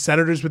talk about the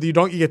Senators with you?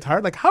 Don't you get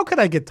tired?" Like, how could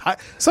I get tired?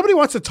 Somebody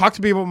wants to talk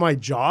to me about my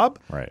job,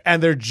 right?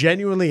 And they're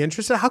genuinely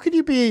interested. How can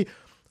you be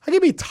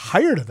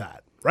tired of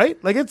that?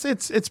 Right? Like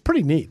it's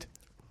pretty neat.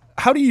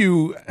 How do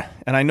you,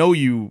 and I know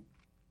you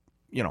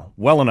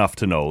well enough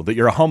to know that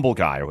you're a humble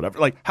guy or whatever.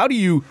 Like, how do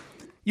you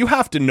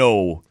have to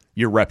know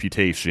your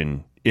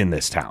reputation in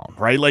this town,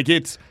 right? Like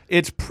it's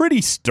pretty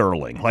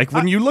sterling. Like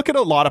when you look at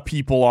a lot of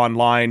people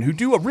online who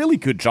do a really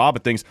good job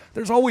at things,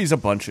 there's always a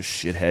bunch of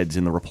shitheads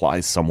in the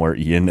replies somewhere,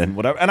 Ian, and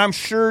whatever. And I'm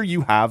sure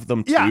you have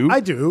them too. Yeah, I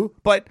do.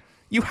 But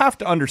you have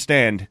to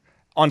understand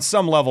on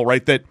some level,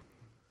 right, that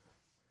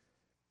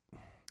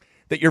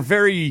you're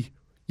very...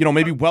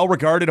 maybe well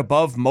regarded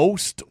above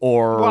most,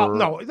 or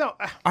no.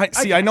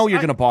 I know you're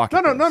going to balk.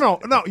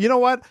 No. You know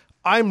what?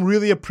 I'm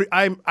really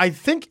I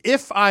think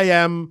if I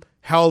am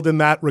held in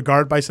that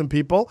regard by some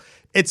people,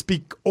 it's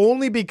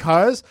only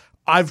because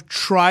I've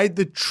tried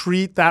to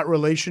treat that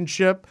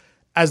relationship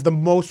as the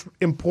most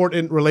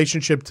important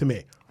relationship to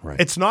me.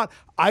 Right. It's not.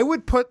 I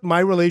would put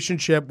my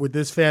relationship with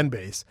this fan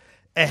base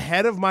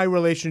ahead of my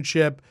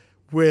relationship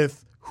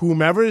with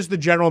whomever is the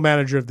general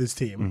manager of this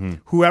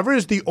team, whoever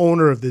is the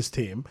owner of this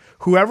team,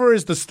 whoever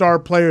is the star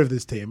player of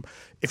this team.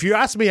 If you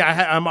ask me,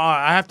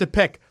 I have to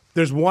pick.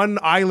 There's one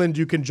island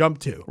you can jump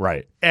to.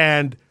 Right.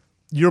 And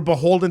you're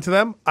beholden to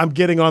them. I'm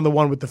getting on the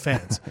one with the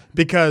fans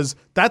because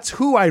that's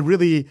who I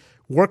really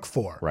work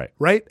for. Right.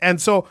 Right. And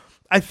so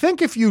I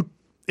think if you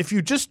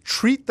just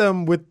treat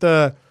them with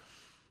the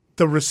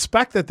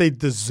respect that they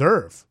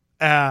deserve,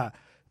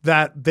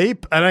 that they,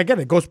 and again,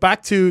 it goes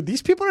back to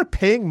these people are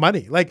paying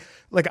money. Like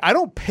I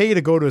don't pay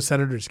to go to a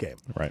Senators game.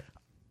 Right.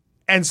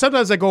 And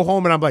sometimes I go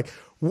home and I'm like,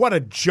 what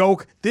a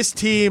joke. This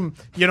team,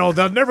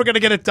 they're never going to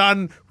get it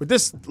done with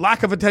this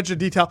lack of attention to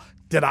detail.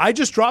 Did I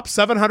just drop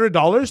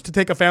 $700 to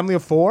take a family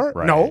of 4?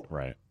 Right, no.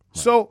 Right.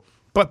 So,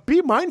 but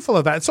be mindful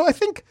of that. So I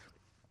think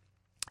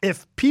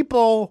if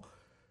people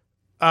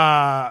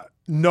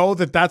know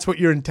that that's what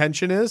your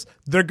intention is,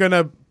 they're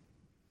gonna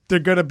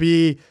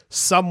be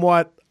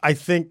somewhat, I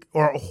think,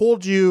 or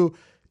hold you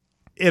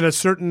in a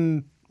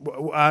certain.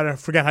 I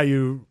forget how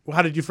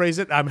did you phrase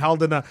it? I'm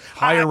held in a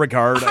higher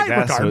regard. I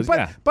guess.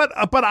 Regard,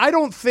 but I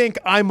don't think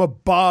I'm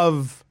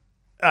above.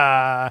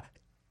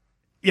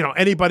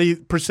 Anybody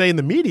per se in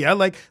the media,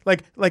 like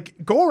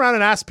go around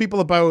and ask people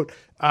about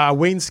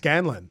Wayne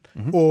Scanlon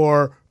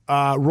or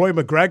Roy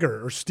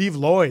McGregor or Steve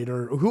Lloyd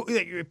or who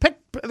pick.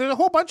 There's a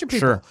whole bunch of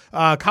people. Sure.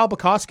 Kyle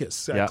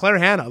Bukauskas, Claire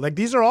Hanna. Like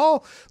these are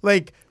all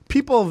like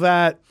people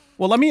that.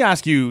 Well, let me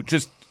ask you: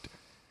 just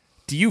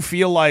do you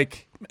feel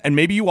like, and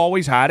maybe you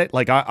always had it?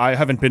 Like I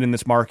haven't been in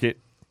this market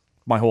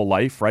my whole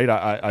life, right?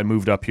 I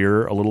moved up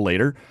here a little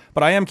later,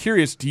 but I am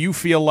curious. Do you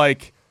feel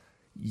like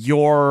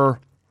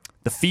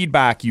the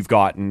feedback you've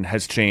gotten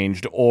has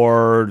changed,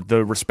 or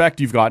the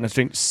respect you've gotten has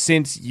changed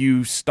since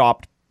you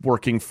stopped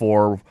working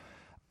for,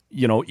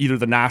 either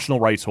the national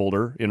rights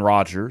holder in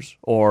Rogers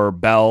or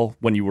Bell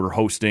when you were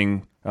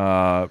hosting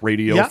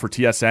radio for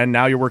TSN?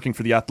 Now you're working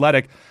for The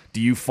Athletic.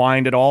 Do you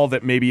find at all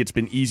that maybe it's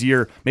been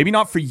easier, maybe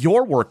not for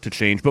your work to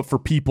change, but for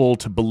people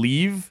to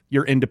believe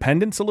your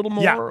independence a little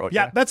more?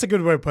 Yeah, that's a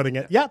good way of putting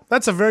it. Yeah,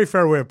 that's a very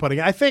fair way of putting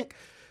it. I think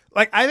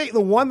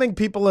the one thing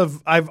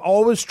I've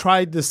always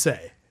tried to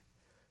say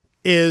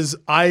is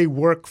I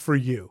work for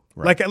you.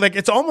 Right. Like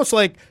it's almost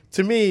like,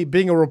 to me,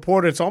 being a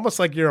reporter, it's almost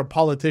like you're a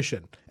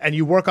politician and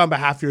you work on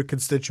behalf of your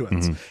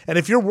constituents. And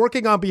if you're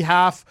working on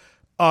behalf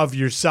of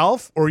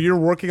yourself, or you're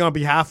working on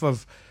behalf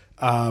of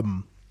a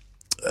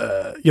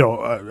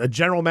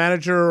general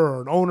manager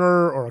or an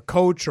owner or a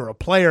coach or a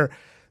player,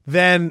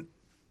 then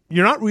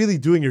you're not really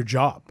doing your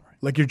job.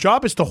 Like your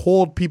job is to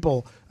hold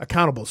people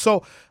accountable.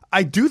 So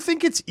I do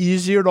think it's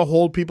easier to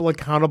hold people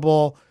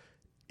accountable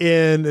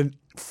when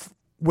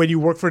you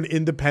work for an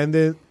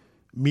independent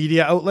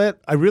media outlet.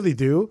 I really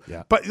do.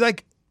 Yeah. But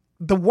like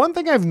the one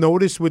thing I've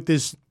noticed with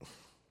this,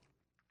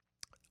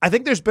 I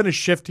think there's been a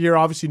shift here,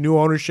 obviously new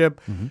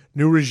ownership,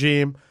 new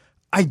regime.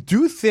 I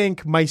do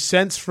think my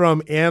sense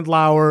from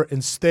Andlauer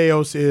and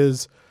Staios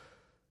is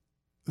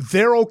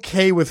they're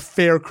okay with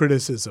fair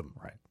criticism.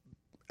 Right.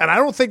 And I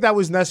don't think that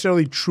was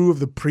necessarily true of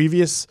the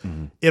previous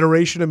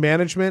iteration of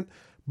management,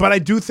 but I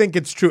do think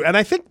it's true. And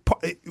I think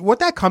what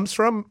that comes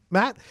from,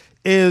 Matt,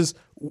 is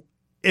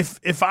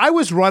if I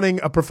was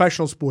running a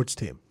professional sports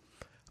team,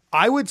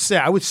 I would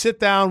sit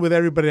down with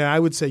everybody and I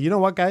would say, you know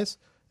what, guys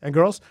and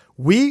girls,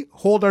 we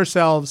hold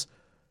ourselves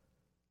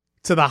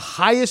to the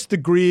highest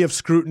degree of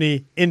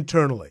scrutiny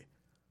internally,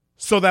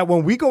 so that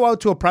when we go out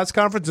to a press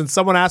conference and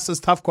someone asks us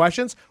tough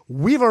questions,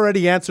 we've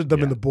already answered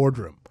them in the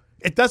boardroom.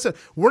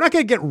 We're not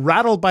going to get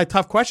rattled by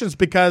tough questions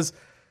because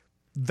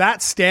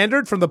that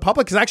standard from the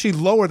public is actually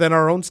lower than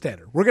our own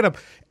standard.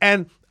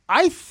 And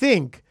I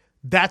think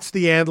that's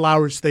the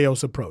Andlauer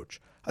Staios approach.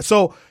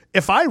 So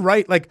if I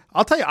write,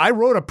 I'll tell you, I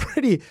wrote a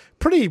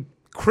pretty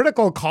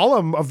critical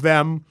column of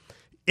them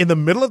in the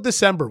middle of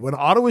December when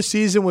Ottawa's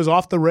season was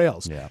off the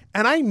rails. Yeah.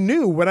 And I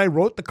knew when I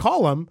wrote the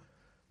column,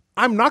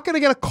 I'm not going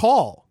to get a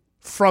call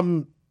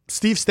from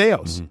Steve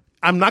Staios.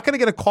 I'm not going to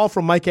get a call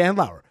from Mike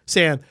Andlauer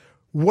saying,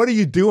 what are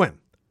you doing?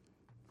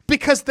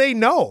 Because they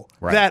know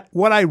that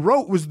what I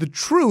wrote was the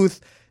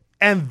truth,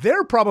 and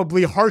they're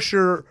probably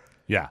harsher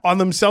on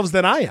themselves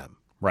than I am.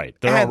 Right.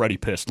 They're already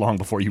pissed long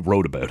before you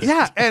wrote about it.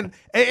 Yeah, and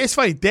it's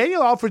funny.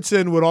 Daniel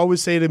Alfredson would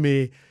always say to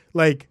me,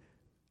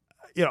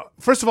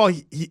 first of all,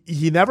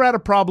 he never had a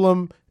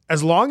problem.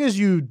 As long as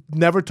you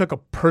never took a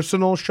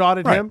personal shot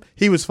at him,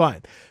 he was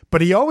fine.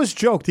 But he always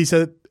joked. He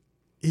said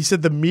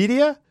the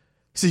media,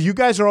 you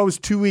guys are always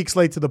 2 weeks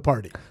late to the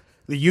party.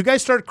 You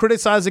guys start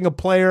criticizing a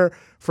player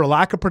for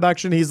lack of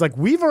production. He's like,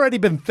 we've already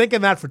been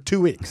thinking that for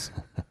 2 weeks.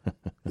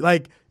 I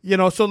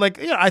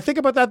think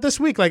about that this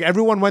week. Like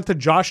everyone went to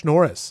Josh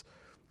Norris.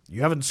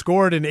 You haven't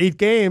scored in 8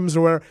 games,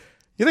 or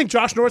you think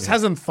Josh Norris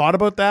hasn't thought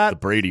about that? The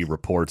Brady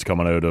reports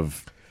coming out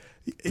of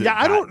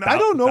I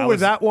don't know where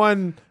that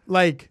one,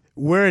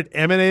 where it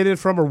emanated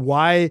from or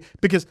why.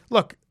 Because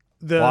look,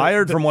 I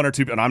heard from one or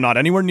two, and I'm not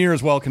anywhere near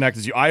as well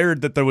connected as you. I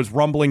heard that there was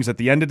rumblings at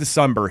the end of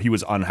December. He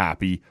was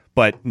unhappy,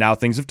 but now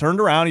things have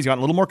turned around. He's gotten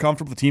a little more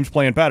comfortable. The team's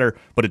playing better,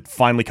 but it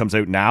finally comes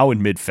out now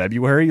in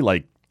mid-February,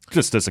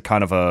 just as a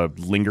kind of a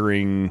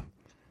lingering.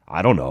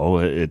 I don't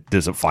know.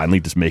 Does it finally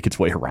just make its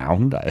way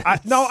around? I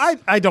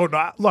don't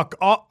know. Look,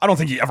 I don't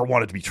think he ever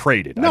wanted to be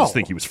traded. No. I just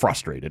think he was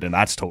frustrated, and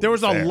that's totally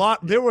fair.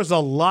 There was a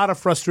lot of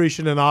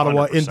frustration in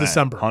Ottawa in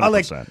December.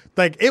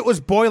 100%. It was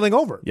boiling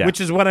over,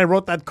 which is when I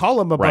wrote that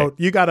column about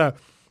you gotta.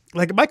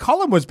 My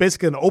column was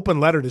basically an open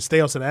letter to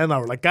Staios and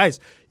Andlauer.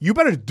 Guys, you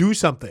better do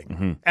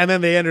something. And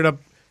then they ended up,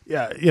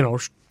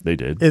 they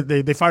did.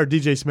 They fired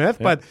DJ Smith,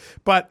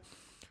 but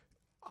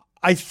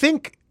I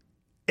think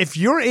if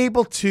you're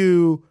able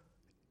to,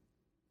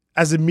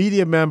 as a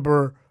media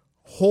member,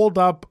 hold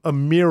up a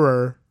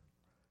mirror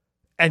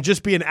and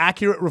just be an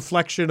accurate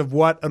reflection of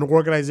what an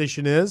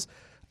organization is,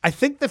 I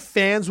think the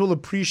fans will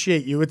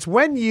appreciate you. It's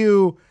when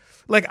you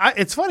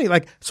it's funny.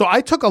 So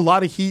I took a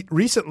lot of heat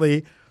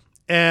recently.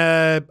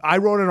 And I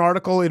wrote an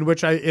article in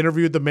which I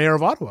interviewed the mayor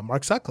of Ottawa,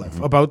 Mark Sutcliffe,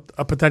 about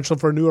a potential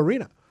for a new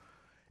arena.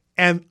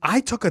 And I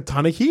took a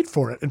ton of heat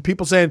for it. And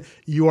people saying,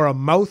 you are a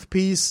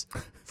mouthpiece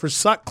for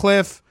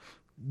Sutcliffe,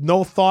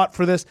 no thought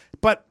for this.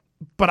 But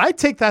I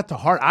take that to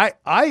heart.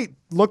 I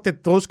looked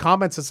at those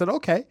comments and said,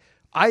 okay,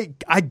 I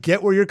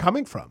get where you're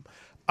coming from.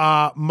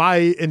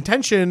 My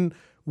intention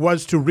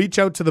was to reach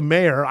out to the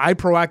mayor. I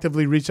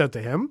proactively reached out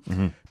to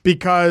him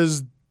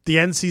because the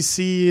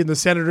NCC and the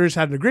Senators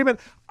had an agreement.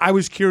 I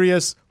was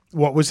curious,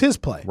 what was his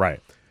play?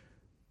 Right.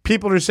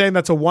 People are saying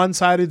that's a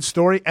one-sided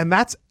story, and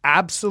that's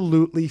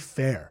absolutely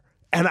fair.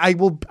 And I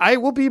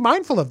will be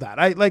mindful of that.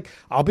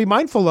 I'll be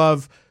mindful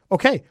of,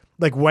 okay,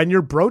 when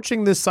you're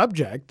broaching this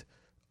subject,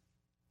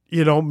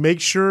 make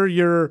sure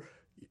you're.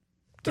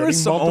 There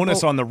is some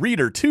onus on the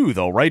reader too,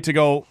 though, right? To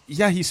go,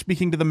 yeah, he's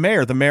speaking to the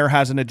mayor. The mayor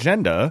has an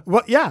agenda.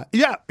 Well, yeah.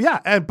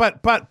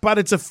 But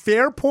it's a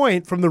fair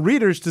point from the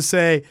readers to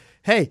say,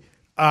 hey,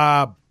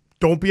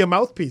 don't be a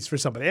mouthpiece for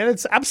somebody. And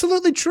it's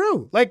absolutely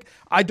true.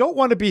 I don't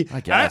want to be.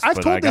 I've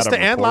told this to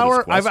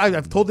Andlauer.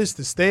 I've told this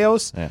to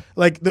Steos. Yeah.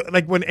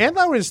 When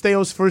Andlauer and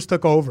Steos first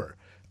took over,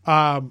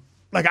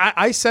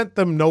 I sent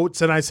them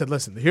notes and I said,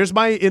 listen, here's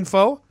my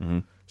info.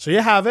 So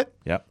you have it.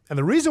 Yep. And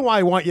the reason why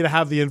I want you to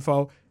have the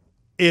info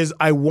is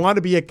I want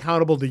to be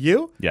accountable to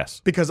you.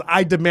 Yes. Because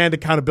I demand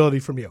accountability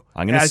from you.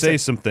 I'm going to say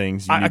some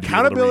things.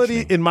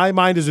 Accountability in my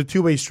mind is a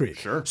two-way street.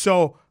 Sure.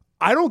 So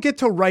I don't get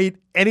to write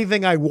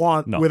anything I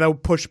want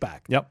without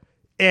pushback. Yep.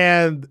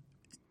 And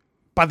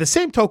by the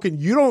same token,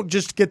 you don't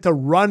just get to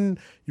run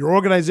your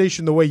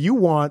organization the way you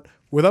want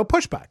without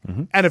pushback.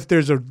 And if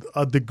there's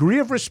a degree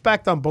of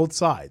respect on both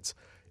sides,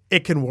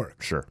 it can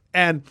work. Sure.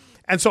 And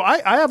so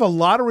I have a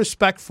lot of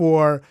respect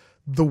for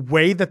the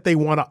way that they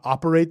want to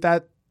operate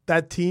that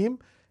team.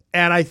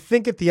 And I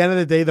think at the end of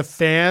the day, the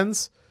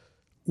fans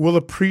will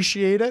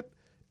appreciate it.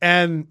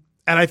 And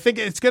I think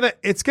it's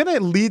gonna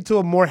lead to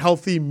a more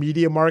healthy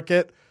media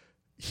market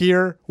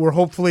here, where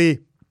hopefully,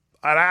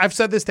 and I've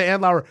said this to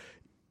Andlauer,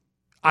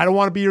 I don't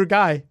want to be your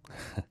guy.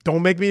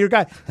 Don't make me your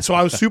guy. So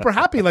I was super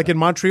happy. In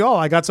Montreal,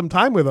 I got some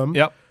time with him.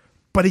 Yep.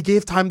 But he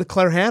gave time to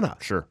Claire Hanna.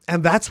 Sure.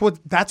 And that's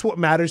what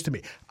matters to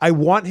me. I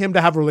want him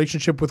to have a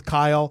relationship with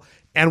Kyle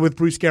and with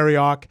Bruce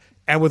Garriock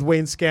and with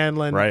Wayne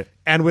Scanlon, right,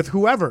 and with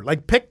whoever.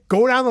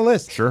 Go down the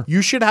list. Sure.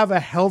 You should have a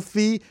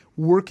healthy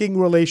working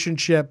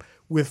relationship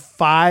with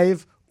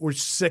 5 or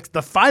 6,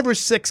 the 5 or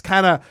 6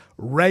 kind of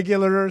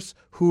regulars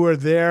who are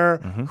there,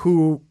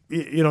 who,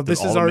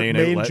 this is our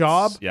main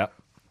job. Yeah.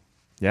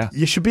 Yeah.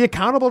 You should be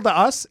accountable to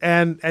us,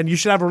 and you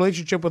should have a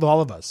relationship with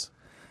all of us.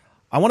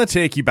 I want to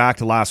take you back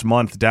to last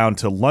month down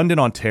to London,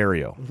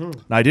 Ontario.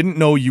 Now, I didn't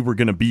know you were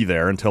going to be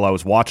there until I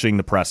was watching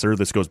the presser.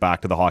 This goes back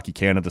to the Hockey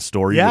Canada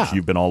story, which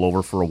you've been all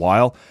over for a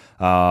while.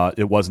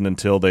 It wasn't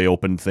until they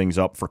opened things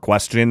up for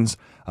questions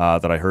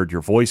that I heard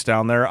your voice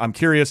down there. I'm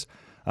curious,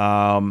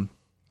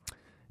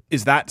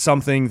 is that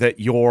something that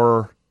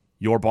your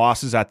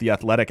bosses at The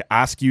Athletic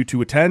ask you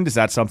to attend? Is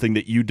that something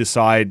that you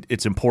decide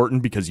it's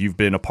important because you've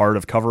been a part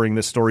of covering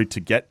this story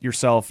to get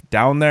yourself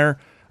down there?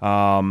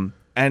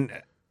 And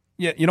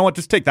yeah, you know what?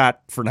 Just take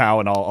that for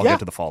now, and I'll get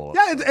to the follow-up.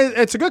 Yeah,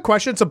 it's a good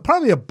question. It's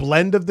probably a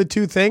blend of the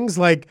two things.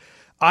 I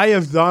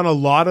have done a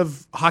lot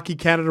of Hockey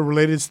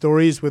Canada-related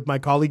stories with my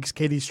colleagues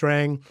Katie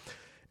Strang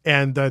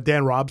and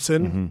Dan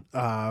Robson.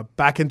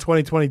 Back in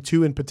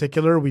 2022 in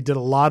particular, we did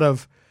a lot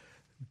of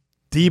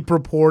deep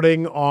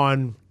reporting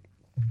on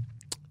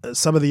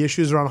some of the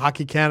issues around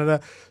Hockey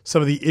Canada,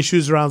 some of the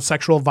issues around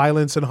sexual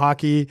violence in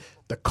hockey,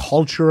 the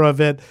culture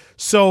of it.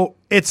 So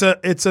it's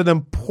an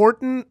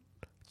important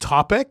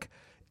topic,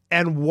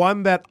 and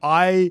one that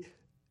I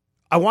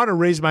want to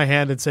raise my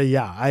hand and say,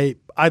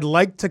 I'd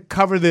like to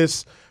cover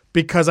this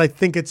because I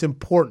think it's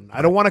important.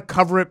 I don't want to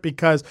cover it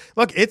because,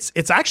 look,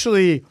 it's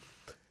actually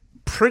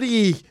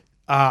pretty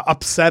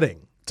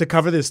upsetting to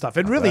cover this stuff.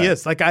 It really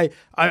is.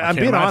 I'm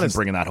being honest.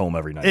 Bringing that home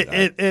every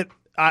night.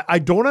 I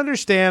don't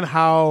understand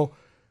how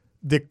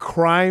the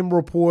crime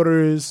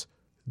reporters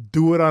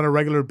do it on a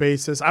regular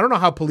basis. I don't know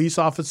how police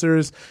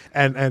officers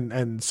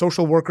and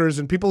social workers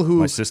and people who...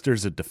 My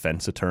sister's a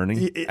defense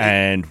attorney,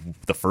 and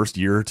the first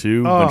year or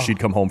two when she'd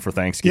come home for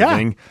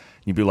Thanksgiving,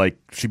 you'd be like,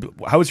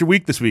 how was your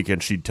week this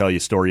weekend? She'd tell you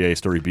story A,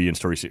 story B, and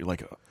story C.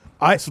 Like,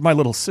 this is my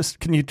little sister.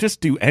 Can you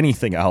just do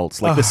anything else?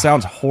 This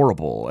sounds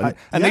horrible.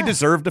 And they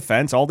deserve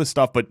defense, all this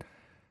stuff, but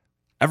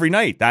every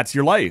night, that's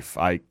your life.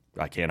 I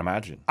can't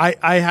imagine.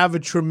 I have a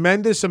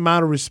tremendous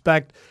amount of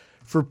respect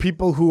for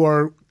people who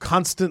are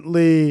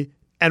constantly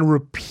and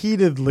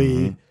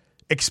repeatedly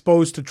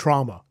exposed to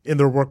trauma in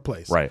their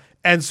workplace. Right.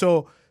 And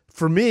so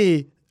for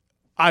me,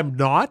 I'm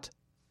not,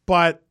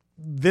 but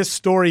this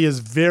story is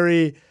it's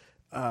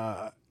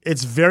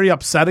very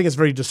upsetting. It's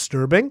very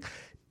disturbing.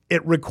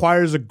 It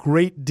requires a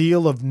great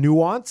deal of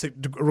nuance. It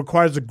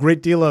requires a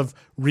great deal of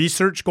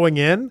research going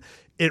in.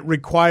 It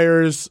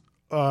requires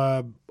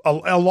a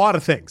a lot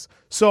of things.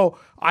 So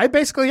I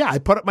basically, I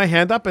put my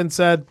hand up and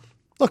said,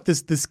 look,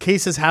 this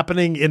case is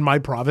happening in my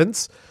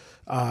province.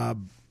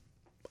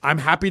 I'm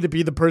happy to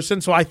be the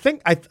person. So I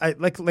think I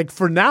like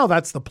for now,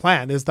 that's the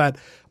plan, is that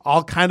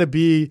I'll kind of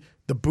be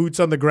the boots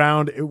on the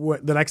ground.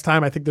 The next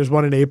time, I think there's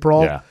one in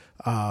April.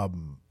 Yeah.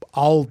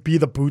 I'll be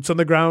the boots on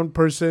the ground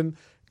person,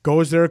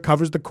 goes there,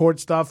 covers the court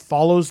stuff,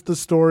 follows the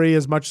story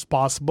as much as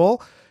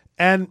possible.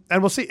 And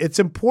we'll see. It's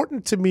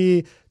important to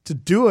me to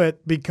do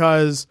it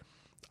because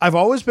I've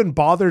always been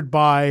bothered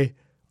by,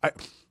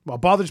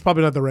 bothered is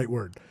probably not the right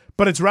word,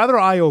 but it's rather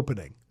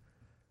eye-opening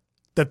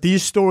that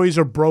these stories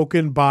are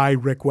broken by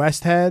Rick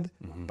Westhead,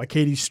 by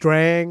Katie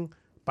Strang,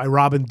 by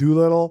Robin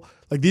Doolittle.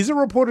 Like, these are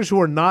reporters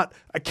who are not,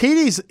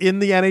 Katie's in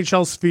the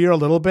NHL sphere a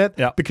little bit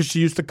because she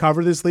used to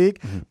cover this league,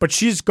 but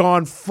she's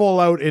gone full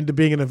out into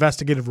being an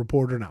investigative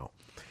reporter now.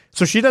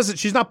 So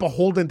she's not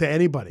beholden to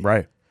anybody.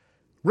 Right.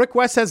 Rick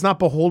Westhead's not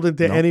beholden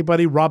to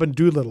anybody. Robin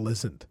Doolittle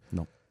isn't.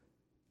 No.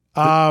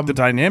 The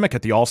dynamic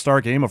at the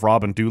All-Star game of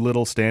Robin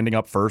Doolittle standing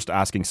up first,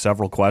 asking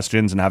several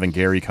questions, and having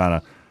Gary kind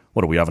of,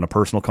 what are we having a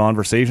personal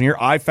conversation here?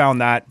 I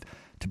found that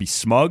to be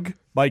smug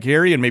by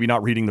Gary and maybe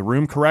not reading the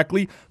room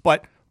correctly,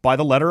 but by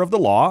the letter of the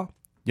law,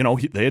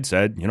 they had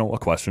said, a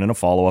question and a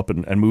follow-up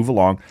and move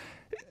along.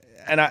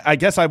 And I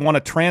guess I want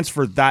to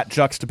transfer that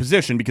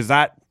juxtaposition because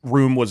that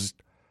room was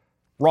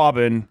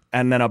Robin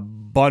and then a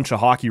bunch of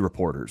hockey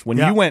reporters. When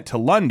you went to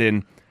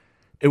London,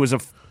 it was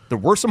there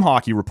were some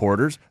hockey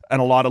reporters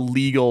and a lot of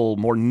legal,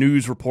 more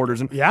news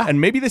reporters.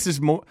 And maybe this is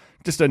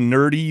just a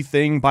nerdy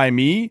thing by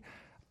me.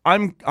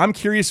 I'm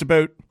curious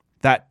about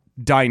that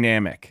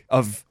dynamic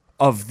of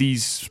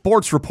these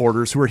sports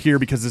reporters who are here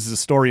because this is a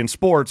story in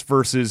sports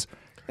versus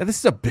this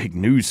is a big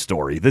news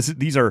story.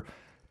 These are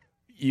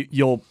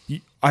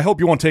I hope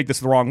you won't take this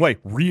the wrong way.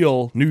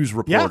 Real news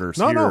reporters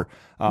here.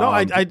 No,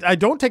 I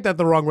don't take that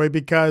the wrong way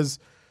because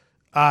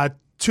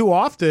too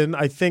often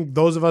I think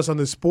those of us on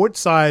the sports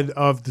side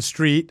of the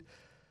street,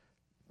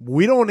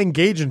 we don't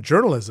engage in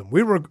journalism.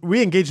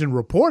 We engage in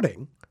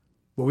reporting,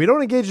 but we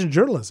don't engage in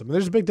journalism.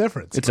 There's a big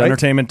difference. It's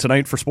Entertainment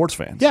Tonight for sports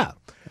fans. Yeah.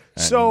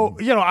 So,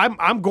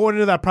 I'm going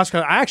into that press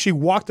conference. I actually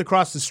walked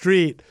across the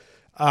street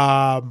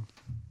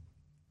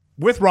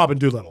with Robin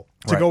Doolittle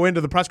to go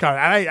into the press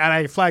conference. And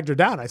I flagged her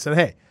down. I said,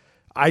 hey,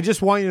 I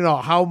just want you to know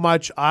how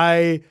much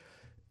I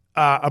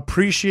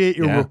appreciate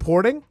your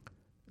reporting,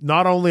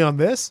 not only on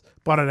this,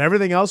 but on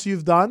everything else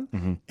you've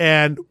done.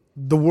 And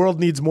the world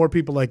needs more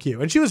people like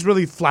you. And she was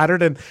really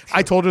flattered. And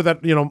I told her that,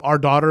 our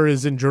daughter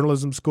is in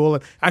journalism school.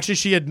 And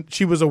actually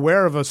she was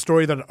aware of a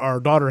story that our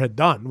daughter had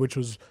done, which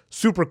was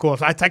super cool.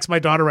 So I text my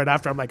daughter right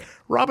after. I'm like,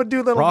 Robin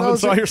Doolittle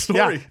saw your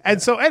story. Yeah.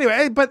 And so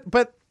anyway,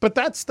 but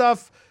that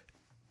stuff,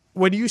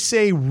 when you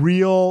say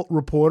real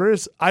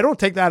reporters, I don't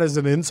take that as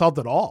an insult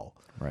at all.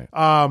 Right.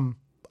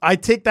 I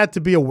take that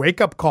to be a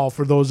wake-up call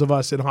for those of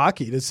us in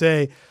hockey to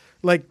say,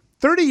 like,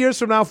 30 years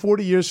from now,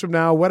 40 years from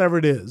now, whatever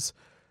it is,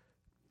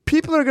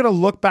 people are going to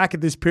look back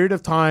at this period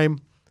of time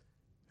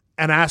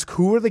and ask,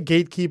 who were the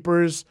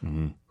gatekeepers?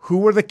 Who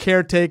were the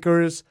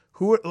caretakers?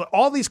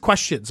 All these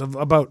questions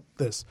about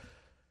this.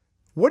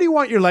 What do you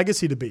want your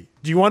legacy to be?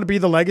 Do you want to be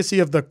the legacy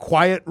of the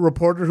quiet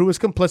reporter who was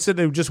complicit and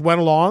who just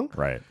went along?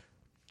 Right.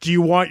 Do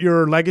you want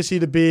your legacy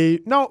to be,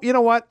 no, you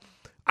know what?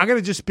 I'm going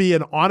to just be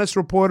an honest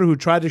reporter who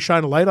tried to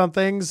shine a light on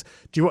things.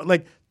 Do you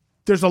want,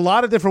 there's a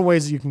lot of different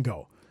ways that you can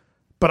go.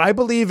 But I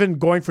believe in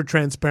going for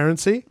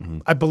transparency.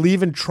 I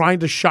believe in trying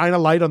to shine a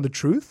light on the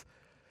truth.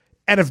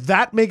 And if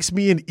that makes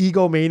me an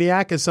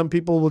egomaniac, as some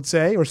people would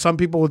say, or some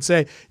people would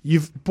say,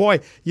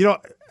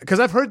 because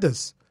I've heard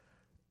this.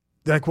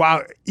 They're like,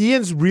 wow,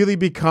 Ian's really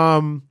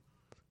become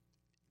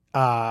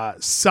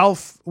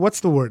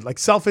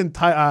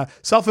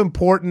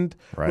self-important.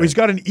 Right. Or he's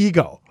got an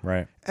ego.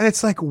 Right. And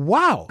it's like,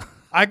 wow.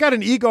 I got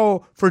an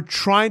ego for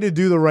trying to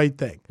do the right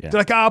thing. Yeah. They're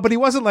like, but he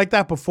wasn't like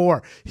that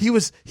before. He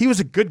was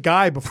a good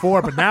guy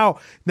before, but now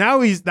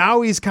he's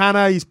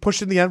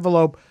pushing the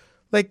envelope.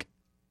 Like,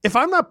 if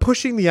I'm not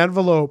pushing the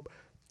envelope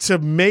to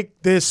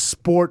make this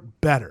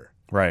sport better,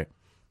 right?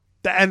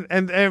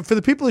 And for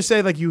the people who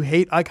say, like, you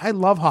hate, like, I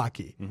love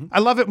hockey. I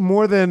love it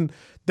more than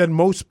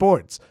most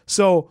sports.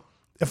 So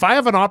if I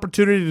have an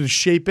opportunity to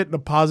shape it in a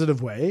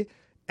positive way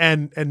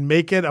and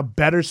make it a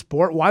better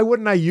sport, why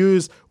wouldn't I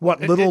use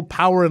what little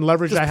power and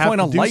leverage I have to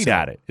do? Just point a light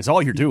at it is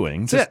all you're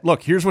doing. Just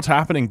look, here's what's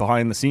happening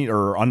behind the scene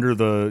or under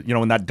the,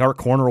 in that dark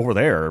corner over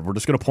there. We're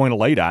just going to point a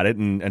light at it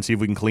and see if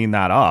we can clean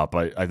that up.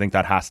 I think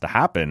that has to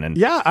happen. And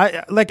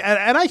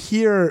I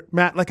hear,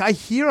 Matt, I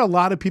hear a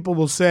lot of people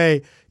will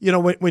say,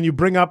 when you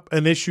bring up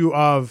an issue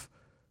of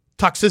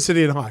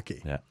toxicity in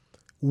hockey,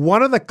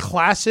 one of the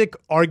classic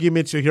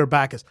arguments you hear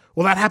back is,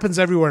 well, that happens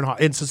everywhere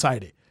in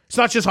society. It's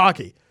not just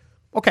hockey.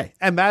 Okay,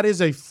 and that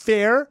is a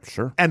fair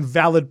and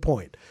valid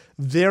point.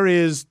 There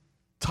is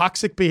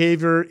toxic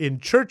behavior in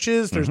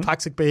churches. There's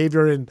toxic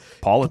behavior in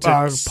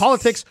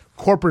politics,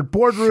 corporate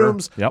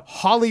boardrooms,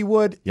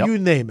 Hollywood, you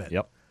name it.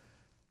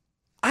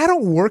 I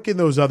don't work in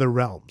those other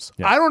realms.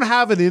 I don't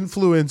have an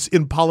influence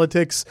in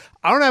politics.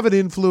 I don't have an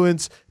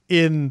influence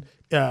in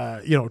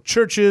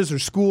churches or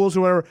schools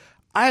or whatever.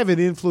 I have an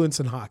influence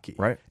in hockey.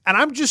 Right. And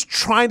I'm just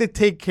trying to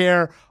take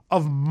care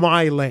of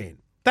my lane.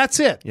 That's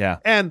it. Yeah.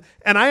 And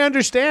I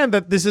understand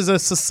that this is a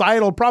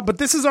societal problem, but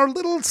this is our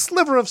little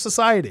sliver of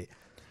society.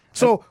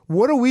 So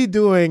what are we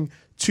doing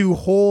to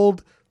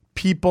hold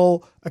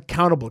people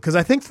accountable? Because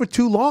I think for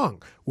too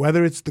long,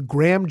 whether it's the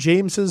Graham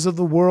Jameses of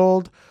the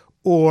world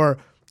or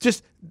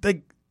just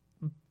like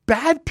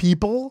bad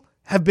people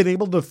have been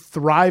able to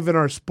thrive in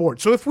our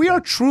sport. So if we are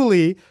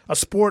truly a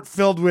sport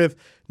filled with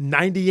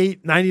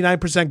 98,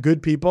 99%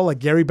 good people, like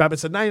Gary Bettman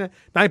said,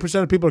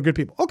 99% of people are good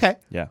people. Okay.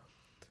 Yeah.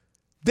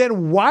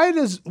 Then why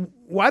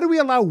do we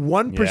allow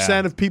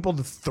 1% of people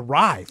to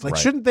thrive? Like,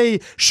 shouldn't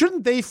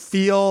they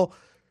feel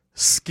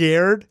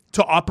scared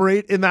to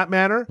operate in that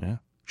manner? Yeah.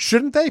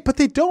 Shouldn't they? But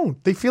they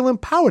don't. They feel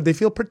empowered. They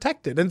feel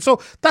protected. And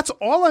so that's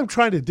all I'm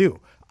trying to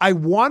do. I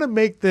want to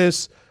make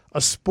this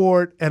a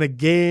sport and a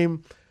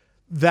game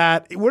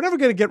that we're never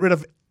going to get rid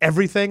of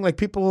everything. Like,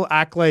 people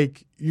act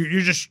like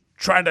you're just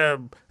trying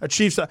to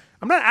achieve stuff.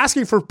 I'm not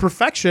asking for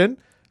perfection.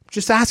 I'm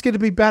just asking to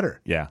be better.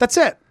 Yeah. That's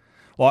it.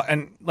 Well,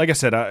 and like I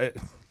said,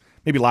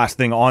 maybe last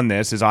thing on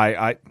this is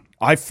I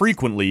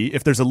frequently,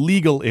 if there's a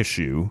legal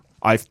issue,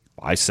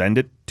 I send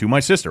it to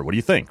my sister. What do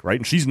you think? Right?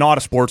 And she's not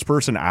a sports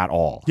person at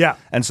all. Yeah.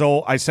 And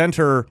so I sent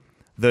her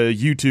the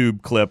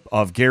YouTube clip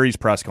of Gary's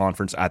press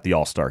conference at the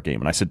All-Star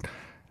game. And I said,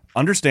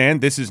 understand,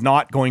 this is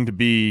not going to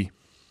be,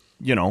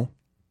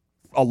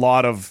 a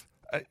lot of...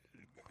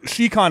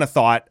 she kind of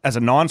thought, as a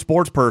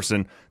non-sports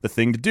person, the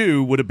thing to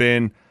do would have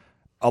been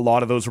a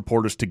lot of those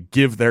reporters to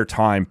give their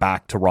time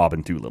back to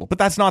Robin Doolittle. But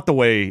that's not the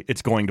way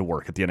it's going to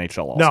work at the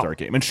NHL All-Star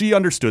game. And she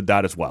understood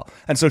that as well.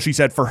 And so she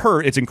said for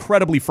her, it's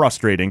incredibly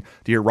frustrating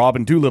to hear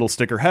Robin Doolittle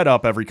stick her head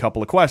up every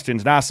couple of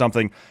questions and ask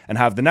something and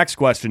have the next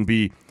question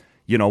be,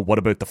 what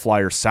about the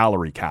Flyers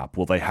salary cap?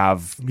 Will they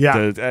have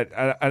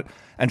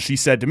and she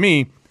said to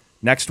me,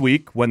 next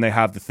week when they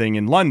have the thing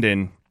in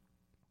London,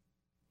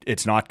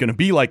 it's not going to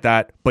be like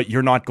that, but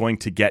you're not going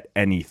to get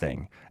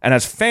anything. And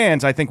as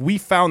fans, I think we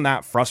found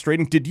that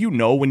frustrating. Did you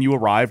know when you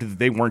arrived that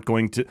they weren't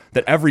going to,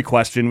 that every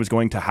question was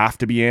going to have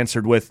to be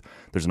answered with,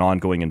 there's an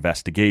ongoing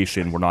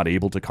investigation, we're not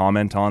able to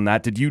comment on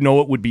that? Did you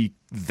know it would be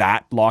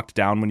that locked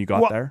down when you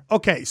got there?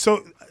 Okay,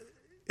 so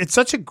it's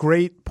such a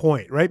great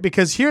point, right?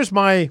 Because here's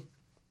my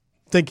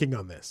thinking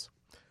on this.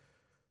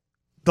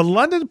 The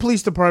London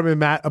Police Department,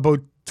 Matt, about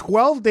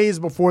 12 days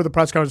before the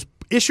press conference,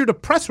 issued a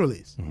press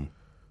release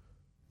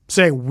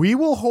saying, we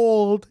will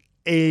hold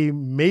a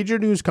major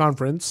news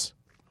conference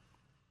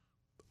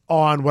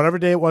on whatever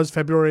day it was,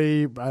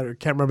 February, I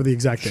can't remember the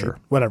exact date,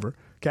 whatever,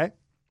 okay?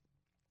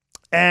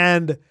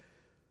 And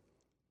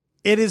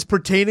it is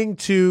pertaining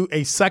to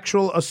a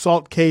sexual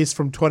assault case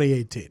from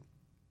 2018.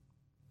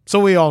 So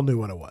we all knew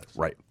what it was.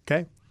 Right.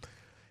 Okay?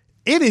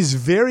 It is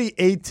very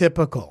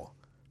atypical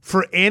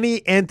for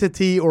any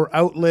entity or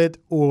outlet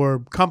or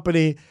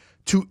company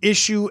to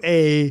issue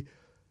a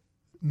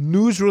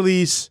news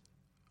release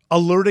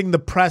alerting the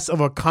press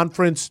of a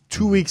conference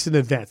 2 weeks in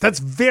advance. That's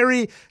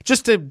very,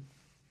 just to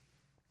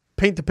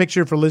paint the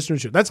picture for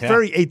listenership, that's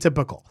very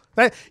atypical.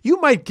 You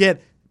might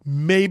get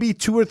maybe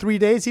 2 or 3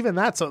 days, even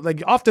that's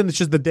like often it's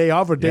just the day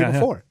of or day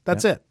before.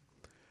 That's it.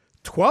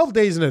 12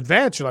 days in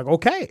advance, you're like,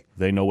 okay.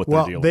 They know what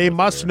they're dealing with. They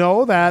must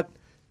know that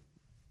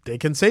they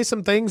can say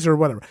some things or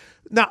whatever.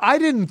 Now, I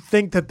didn't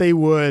think that they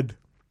would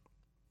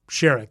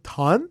share a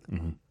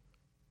ton,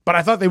 but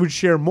I thought they would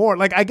share more.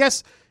 Like, I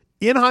guess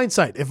in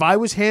hindsight, if I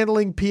was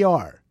handling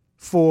PR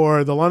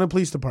for the London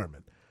Police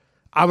Department,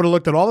 I would have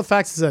looked at all the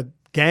facts and said,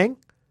 gang,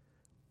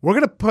 we're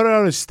going to put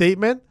out a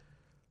statement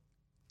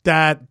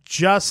that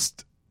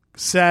just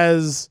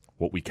says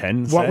what we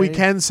can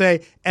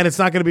say, and it's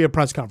not going to be a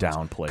press conference.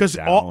 Downplay. Because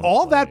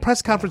all that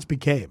press conference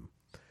became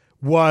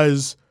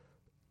was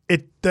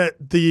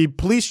the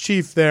police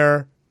chief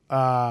there,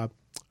 Ty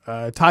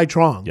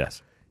Trong,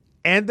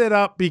 ended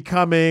up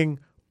becoming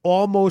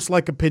almost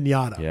like a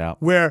piñata,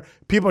 where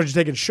people are just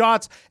taking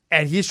shots,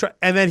 and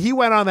and then he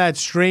went on that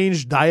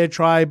strange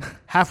diatribe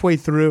halfway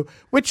through,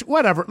 which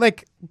whatever,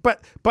 like,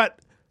 but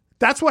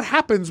that's what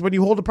happens when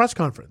you hold a press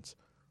conference.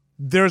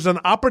 There's an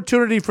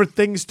opportunity for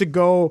things to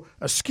go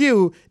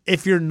askew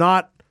if you're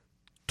not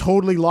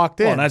totally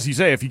locked in. Well, and as you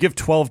say, if you give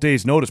 12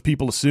 days notice,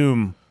 people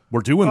assume we're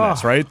doing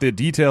this, right? The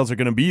details are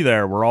going to be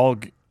there.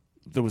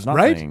 There was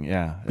nothing.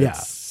 Right? Yeah.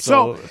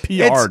 So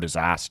PR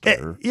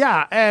disaster.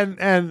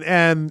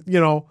 And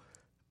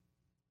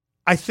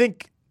I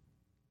think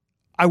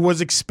I was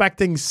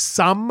expecting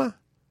some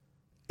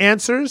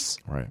answers.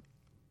 Right.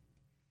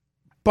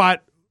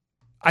 But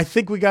I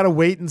think we got to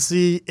wait and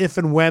see if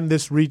and when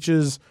this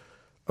reaches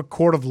a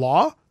court of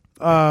law.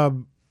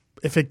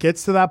 If it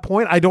gets to that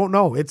point, I don't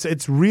know.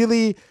 It's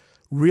really,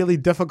 really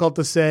difficult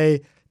to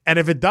say. And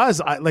if it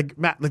does,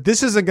 Matt,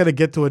 this isn't going to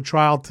get to a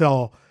trial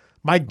till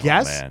my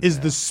guess is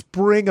the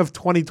spring of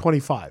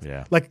 2025.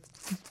 Yeah.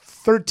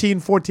 13,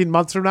 14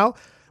 months from now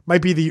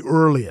might be the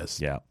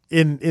earliest. Yeah.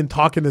 In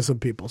talking to some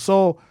people.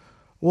 So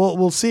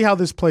we'll see how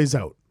this plays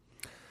out.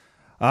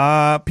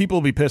 People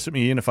will be pissed at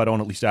me, Ian, if I don't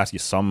at least ask you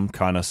some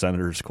kind of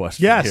Senators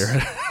question here.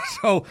 Yes.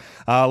 So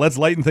let's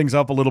lighten things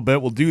up a little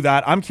bit. We'll do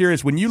that. I'm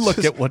curious, when you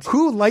look at what...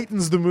 Who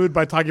lightens the mood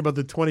by talking about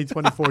the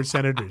 2024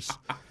 Senators?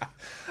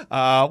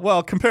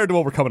 Well, compared to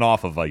what we're coming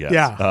off of, I guess.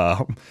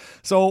 Yeah.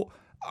 So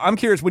I'm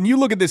curious, when you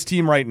look at this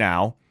team right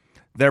now,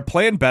 they're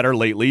playing better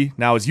lately.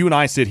 Now, as you and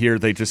I sit here,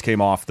 they just came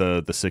off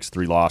the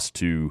 6-3 loss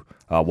to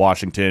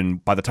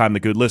Washington. By the time the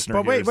good listener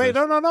But wait,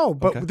 no.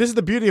 But Okay. this is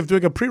the beauty of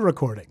doing a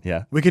pre-recording.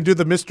 Yeah. We can do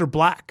the Mr.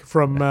 Black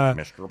from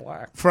Mr.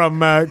 Black. from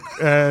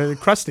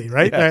Krusty,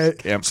 right? Yes,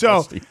 Camp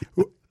so Krusty.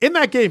 in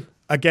that game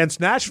against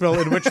Nashville,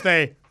 in which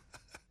they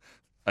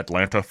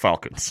Atlanta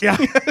Falcons.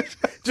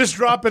 just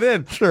drop it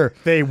in. Sure.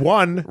 They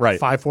won Right.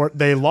 5-4.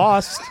 They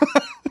lost.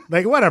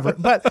 Like whatever.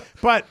 But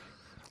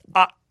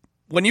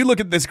When you look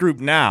at this group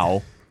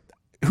now,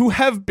 who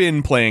have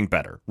been playing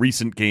better,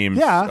 recent games,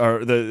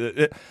 or does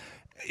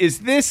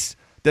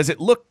it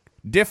look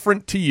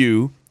different to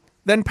you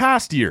than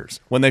past years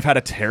when they've had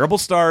a terrible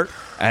start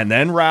and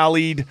then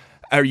rallied?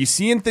 Are you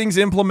seeing things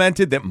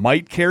implemented that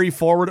might carry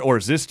forward, or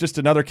is this just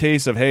another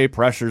case of, hey,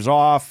 pressure's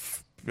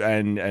off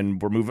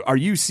and we're moving? Are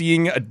you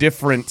seeing a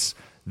difference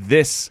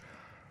this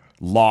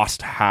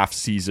lost half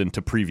season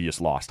to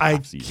previous lost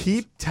half seasons? I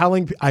keep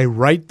telling people, I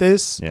write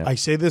this, Yeah. I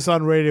say this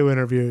on radio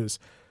interviews,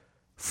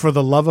 for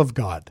the love of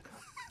God,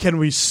 can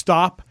we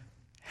stop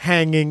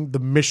hanging the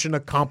mission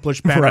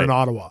accomplished banner Right. in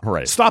Ottawa?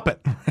 Right. Stop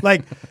it.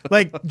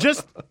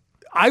 Just,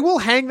 I will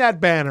hang that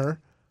banner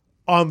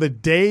on the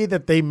day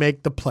that they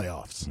make the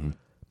playoffs.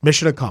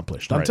 Mission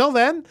accomplished. Until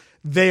then,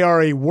 they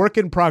are a work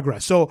in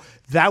progress. So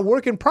that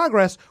work in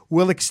progress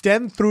will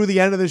extend through the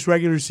end of this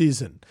regular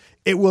season.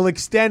 It will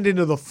extend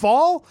into the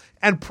fall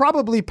and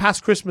probably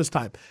past Christmas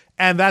time.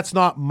 And that's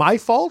not my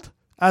fault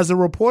as a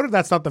reporter.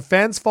 That's not the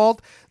fans'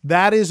 fault.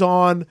 That is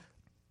on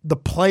the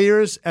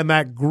players and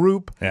that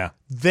group. Yeah.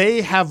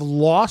 They have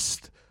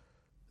lost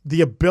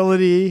the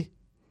ability,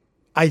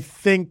 I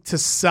think, to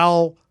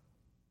sell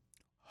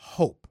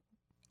hope.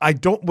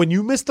 When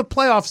you miss the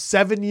playoffs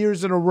 7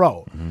 years in a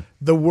row,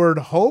 the word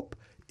hope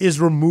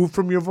is removed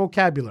from your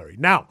vocabulary.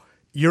 Now,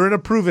 you're in a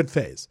prove it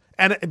phase.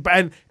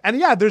 And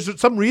yeah, there's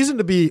some reason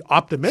to be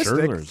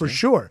optimistic for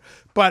sure.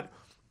 But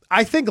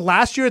I think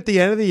last year at the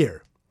end of the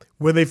year,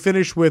 when they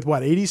finished with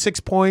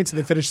 86 points and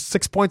they finished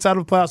 6 points out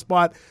of the playoff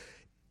spot,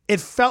 it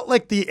felt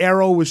like the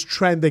arrow was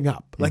trending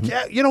up. Like,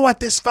 yeah, you know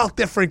what? This felt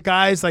different,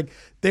 guys. Like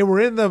they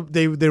were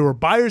they were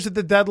buyers at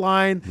the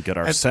deadline. We got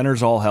our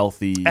centers all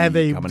healthy. And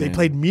they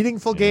played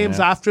meaningful games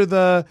after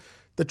the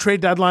trade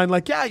deadline.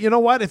 Like, yeah, you know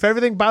what? If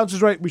everything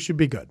bounces right, we should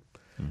be good.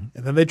 And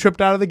then they tripped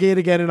out of the gate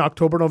again in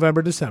October,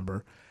 November,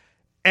 December.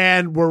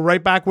 And we're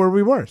right back where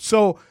we were.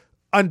 So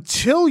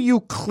until you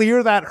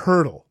clear that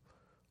hurdle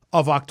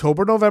of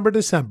October, November,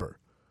 December,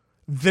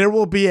 there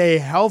will be a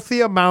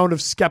healthy amount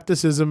of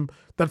skepticism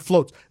that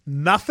floats.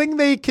 Nothing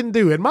they can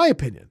do, in my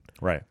opinion,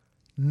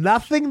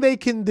 nothing they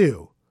can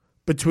do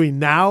between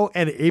now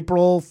and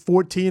April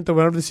 14th or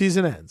whenever the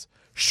season ends,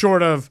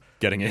 short of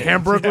getting a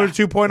Hamburglar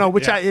 2.0,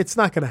 which it's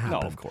not going to happen.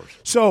 No, of course.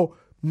 So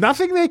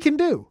nothing they can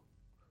do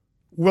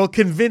will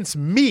convince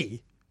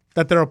me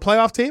that they're a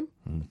playoff team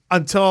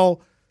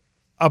until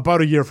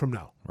about a year from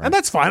now. Right. And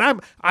that's fine.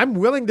 I'm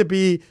willing to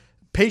be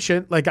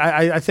patient. Like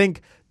I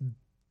think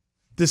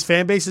this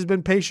fan base has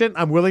been patient.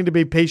 I'm willing to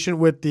be patient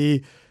with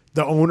the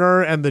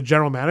owner and the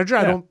general manager.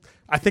 Yeah.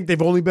 I think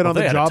they've only been on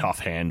the they had job a tough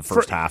hand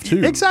first half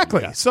too.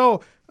 Exactly. Yeah.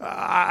 So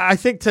I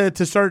think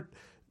to start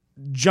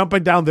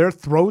jumping down their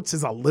throats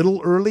is a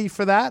little early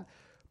for that.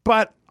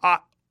 But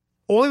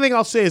only thing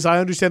I'll say is I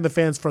understand the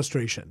fans'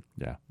 frustration.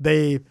 Yeah.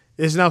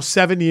 It's now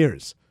 7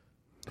 years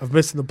of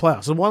missing the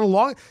playoffs. And one of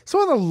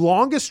the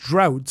longest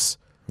droughts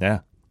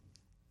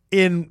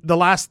in the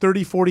last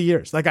 30, 40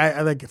 years.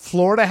 Like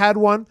Florida had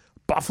one.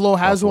 Buffalo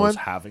has Buffalo's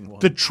one. having one.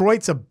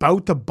 Detroit's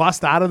about to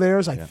bust out of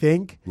theirs, I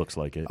think. Looks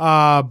like it.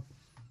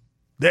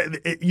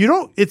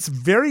 It's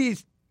very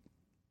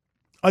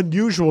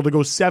unusual to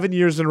go 7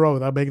 years in a row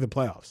without making the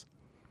playoffs.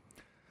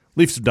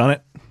 Leafs have done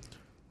it.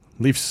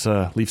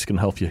 Leafs can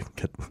help you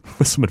get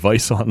with some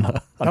advice on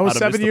that was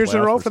 7 years in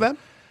a row for them?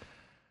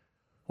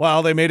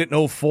 Well, they made it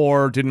in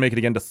 04, didn't make it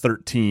again to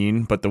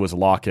 13, but there was a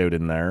lockout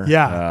in there.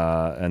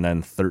 Yeah. And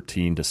then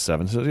 13 to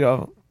 7.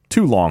 So,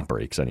 2 long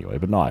breaks anyway,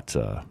 but not...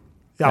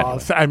 anyway.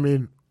 I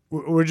mean,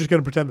 we're just going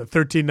to pretend that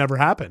 13 never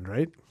happened,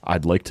 right?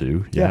 I'd like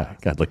to. Yeah.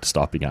 I'd like to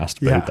stop being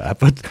asked about Yeah. that.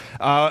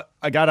 But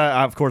I got to,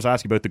 of course,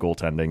 ask you about the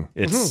goaltending.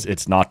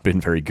 It's not been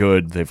very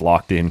good. They've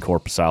locked in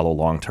Korpisalo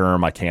long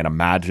term. I can't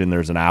imagine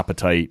there's an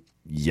appetite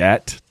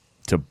yet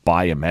to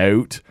buy him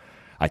out.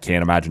 I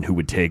can't imagine who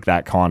would take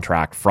that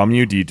contract from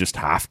you. Do you just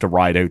have to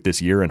ride out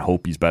this year and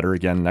hope he's better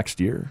again next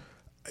year?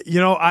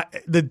 You know,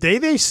 the day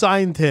they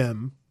signed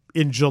him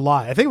in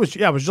July, I think it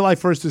was July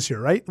 1st this year,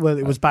 right? When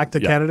it was back to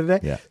Canada Day.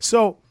 Yeah.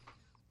 So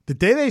the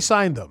day they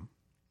signed him,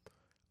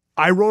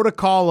 I wrote a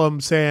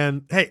column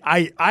saying, hey,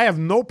 I have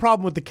no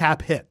problem with the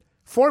cap hit.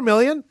 $4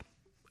 million,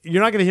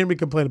 you're not going to hear me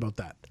complain about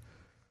that.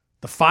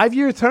 The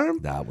 5-year term?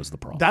 That was the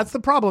problem. That's the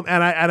problem.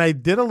 And I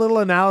did a little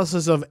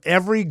analysis of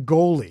every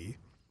goalie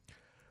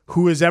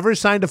who has ever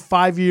signed a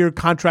 5-year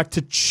contract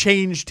to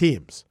change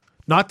teams,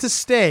 not to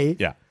stay,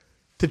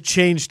 to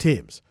change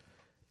teams.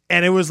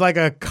 And it was like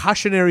a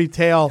cautionary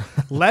tale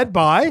led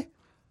by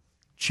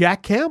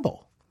Jack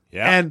Campbell.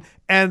 Yeah.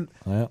 And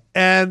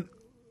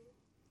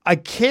I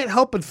can't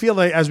help but feel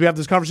like, as we have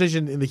this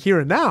conversation in the here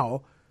and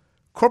now,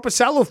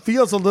 Korpisalo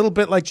feels a little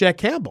bit like Jack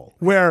Campbell,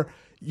 where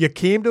you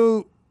came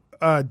to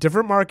a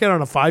different market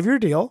on a 5-year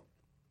deal,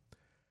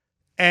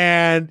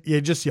 and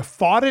you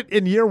fought it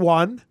in year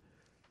one,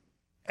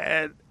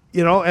 and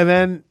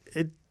then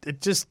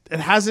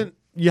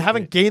you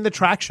haven't gained the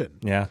traction.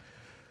 Yeah.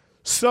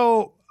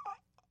 So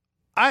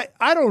I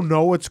don't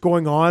know what's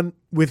going on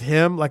with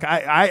him. Like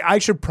I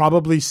should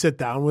probably sit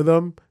down with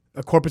him,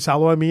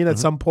 Korpisalo, at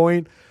some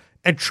point,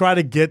 and try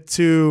to get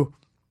to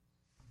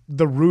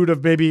the root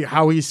of maybe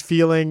how he's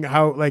feeling,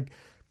 how like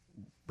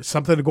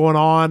something going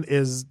on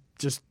is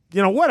just,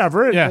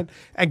 whatever.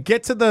 And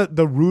get to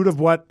the root of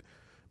what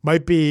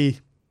might be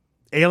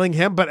ailing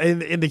him. But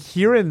in the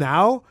here and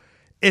now,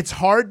 it's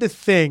hard to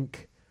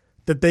think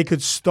that they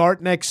could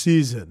start next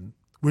season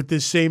with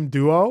this same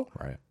duo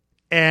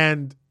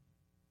and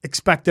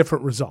expect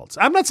different results.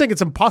 I'm not saying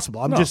it's impossible.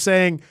 I'm just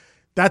saying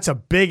that's a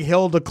big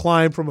hill to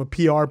climb from a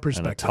PR perspective.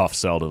 And a tough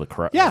sell to the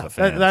crowd. Yeah,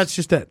 that's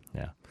just it.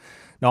 Yeah.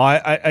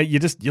 No,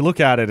 you look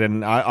at it,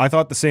 and I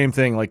thought the same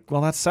thing. Like, well,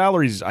 that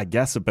salary's, I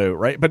guess, about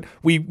right. But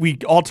we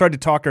all tried to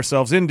talk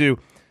ourselves into,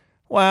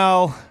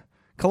 well,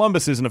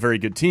 Columbus isn't a very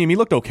good team. He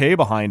looked okay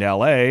behind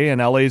LA, and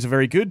LA is a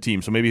very good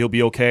team. So maybe he'll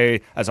be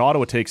okay as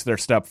Ottawa takes their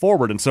step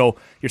forward. And so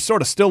you're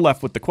sort of still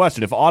left with the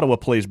question: if Ottawa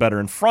plays better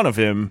in front of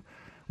him,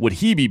 would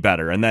he be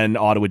better? And then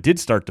Ottawa did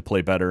start to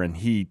play better, and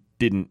he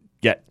didn't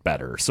get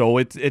better. So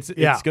it's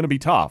going to be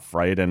tough,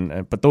 right?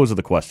 But those are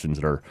the questions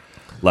that are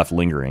left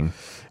lingering.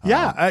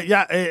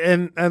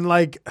 And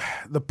like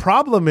the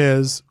problem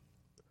is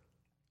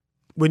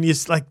when you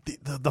like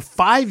the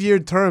 5-year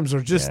terms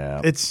are just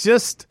it's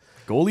just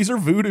goalies are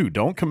voodoo.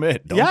 Don't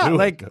commit. Don't do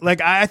it.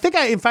 Like I think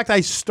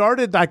I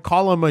started that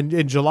column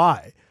in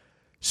July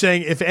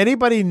saying if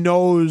anybody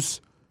knows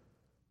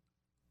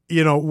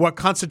what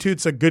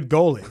constitutes a good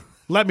goalie,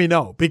 let me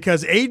know,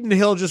 because Aiden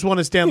Hill just won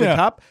a Stanley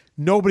Cup.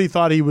 Nobody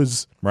thought he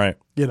was right.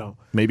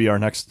 Maybe our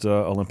next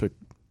Olympic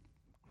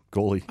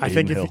goalie. I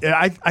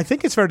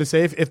think it's fair to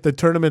say if the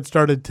tournament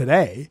started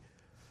today,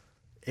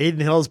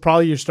 Aiden Hill is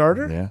probably your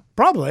starter. Yeah,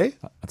 probably.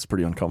 That's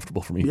pretty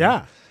uncomfortable for me.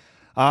 Yeah.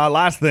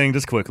 Last thing,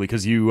 just quickly,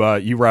 because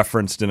you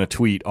referenced in a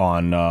tweet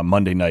on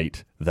Monday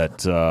night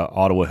that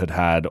Ottawa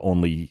had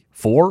only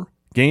 4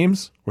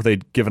 games where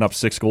they'd given up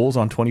 6 goals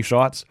on 20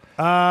 shots.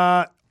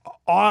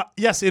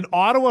 Yes, in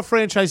Ottawa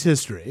franchise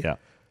history,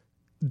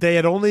 they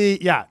had only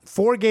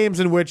 4 games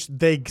in which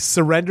they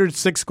surrendered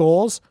 6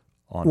 goals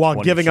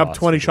while giving up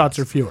 20 shots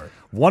or fewer.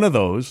 One of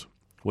those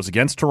was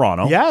against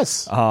Toronto.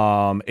 Yes.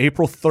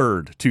 April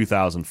 3rd,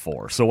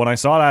 2004. So when I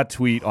saw that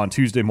tweet on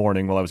Tuesday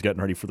morning while I was getting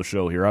ready for the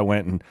show here, I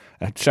went and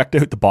I checked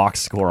out the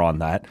box score on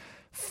that.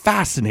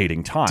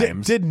 Fascinating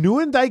times. Did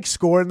Nieuwendyk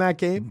score in that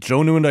game? Joe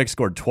Nieuwendyk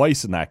scored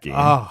twice in that game.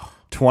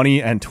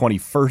 20 and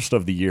 21st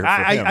of the year for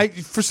him.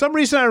 For some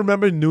reason, I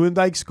remember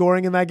Nieuwendyk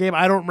scoring in that game.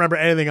 I don't remember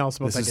anything else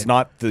about that game. This is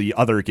not the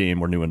other game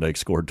where Nieuwendyk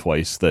scored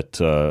twice that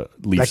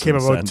Leafs. That came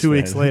about 2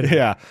 weeks later.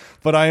 Yeah,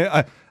 but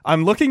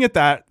I'm looking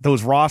at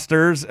those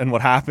rosters and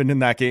what happened in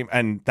that game,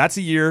 and that's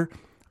a year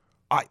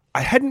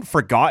I hadn't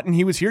forgotten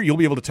he was here. You'll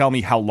be able to tell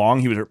me how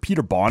long he was here.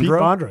 Peter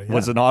Bondra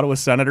was an Ottawa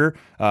Senator,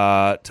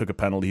 took a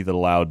penalty that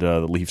allowed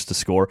the Leafs to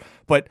score,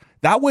 but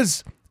that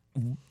was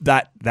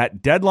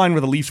that deadline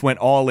where the Leafs went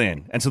all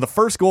in. And so the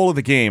first goal of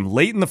the game,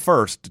 late in the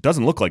first, it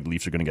doesn't look like the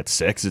Leafs are going to get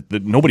 6.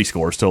 Nobody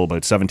scores till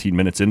about 17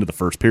 minutes into the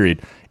first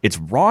period. It's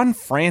Ron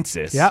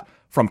Francis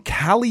from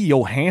Calle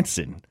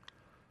Johansson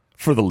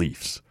for the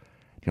Leafs.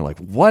 You're like,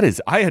 what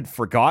is... I had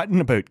forgotten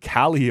about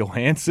Calle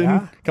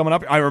Johansson coming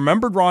up. I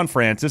remembered Ron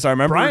Francis. I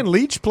remember... Brian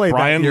Leetch played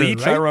Brian that year,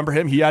 Leetch, right? I remember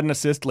him. He had an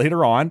assist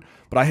later on,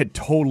 but I had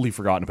totally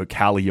forgotten about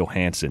Calle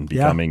Johansson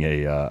becoming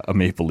a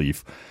Maple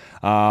Leaf.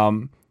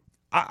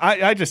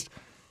 I just,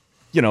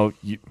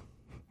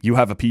 you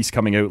have a piece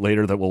coming out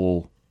later that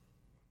will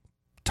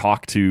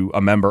talk to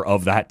a member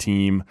of that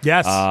team.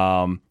 Yes.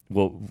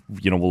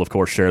 We'll of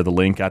course share the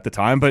link at the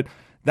time, but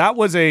that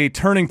was a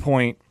turning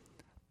point,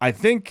 I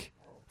think,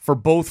 for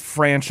both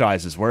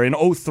franchises, where in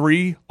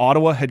 2003,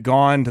 Ottawa had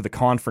gone to the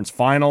conference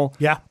final.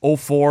 Yeah.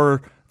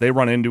 2004, they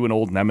run into an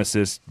old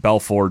nemesis.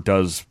 Belfour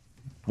does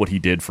what he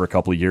did for a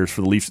couple of years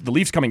for the Leafs. The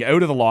Leafs coming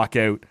out of the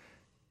lockout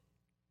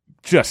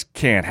just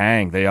can't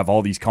hang. They have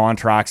all these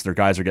contracts. Their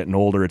guys are getting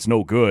older. It's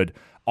no good.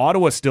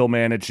 Ottawa still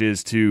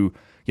manages to,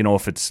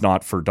 if it's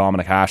not for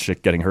Dominic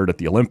Hasek getting hurt at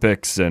the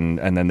Olympics, and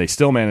then they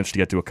still manage to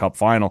get to a cup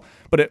final.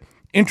 But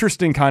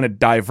interesting kind of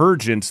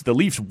divergence. The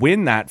Leafs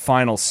win that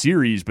final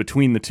series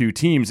between the two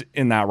teams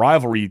in that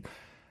rivalry.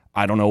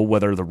 I don't know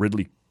whether the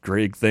Ridley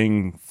Gregg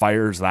thing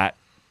fires that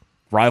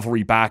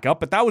rivalry back up,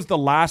 but that was the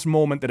last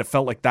moment that it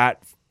felt like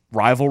that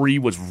rivalry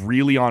was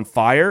really on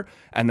fire,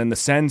 and then the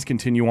Sens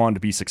continue on to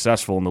be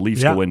successful, and the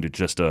Leafs go into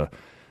just a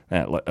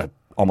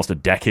almost a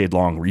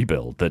decade-long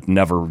rebuild that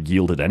never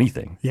yielded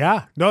anything.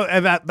 Yeah. No,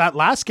 and that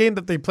last game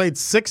that they played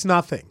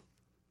 6-0.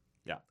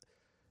 Yeah.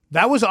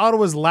 That was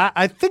Ottawa's last.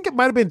 I think it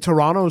might have been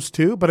Toronto's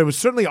too, but it was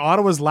certainly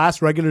Ottawa's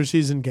last regular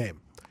season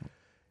game.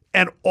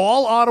 And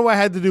all Ottawa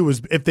had to do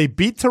was, if they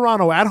beat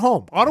Toronto at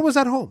home, Ottawa's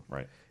at home.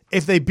 Right.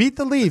 If they beat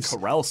the Leafs,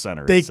 Corral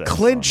Center, they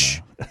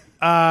clinch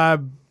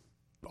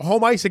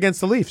home ice against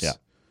the Leafs. Yeah.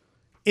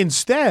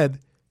 Instead,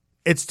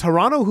 it's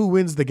Toronto who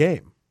wins the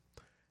game.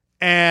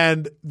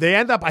 And they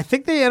ended up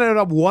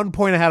 1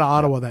 point ahead of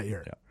Ottawa that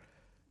year. Yeah.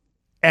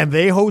 And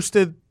they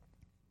hosted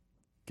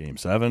Game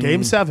 7.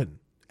 Game 7.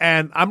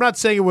 And I'm not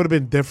saying it would have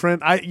been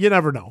different. You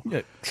never know.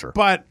 Yeah, sure.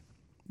 But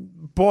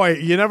boy,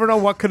 you never know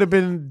what could have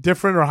been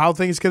different or how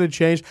things could have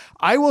changed.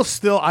 I will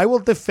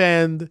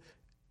defend,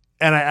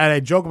 and I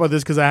joke about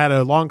this because I had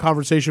a long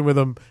conversation with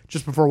him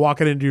just before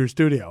walking into your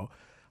studio.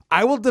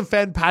 I will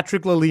defend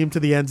Patrick Lalime to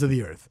the ends of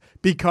the earth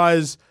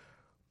because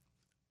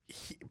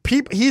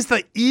he's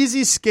the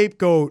easy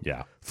scapegoat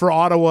for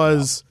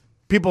Ottawa's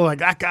people like,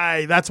 that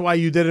guy, that's why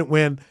you didn't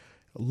win.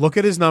 Look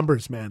at his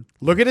numbers, man.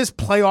 Look at his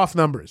playoff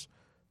numbers.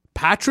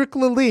 Patrick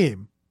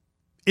Lalime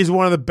is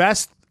one of the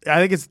best,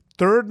 I think it's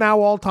third now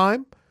all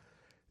time.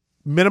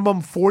 Minimum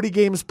 40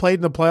 games played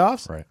in the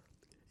playoffs. Right.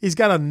 He's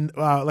got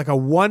a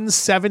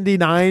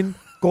 179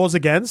 goals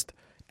against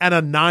and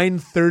a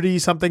 930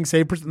 something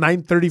save percent,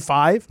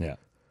 935. Yeah.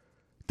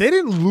 They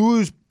didn't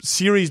lose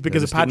series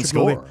because of Patrick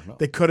Lalime. No.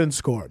 They couldn't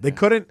score. They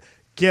couldn't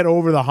get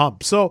over the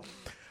hump. So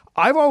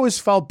I've always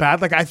felt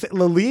bad. Like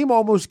Lalime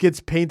almost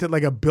gets painted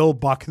like a Bill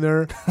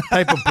Buckner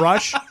type of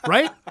brush,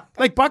 right?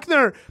 Like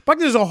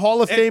Buckner's a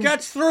Hall of Fame. It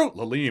gets through.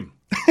 Lalime.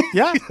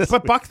 Yeah,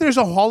 but Buckner's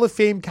a Hall of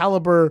Fame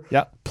caliber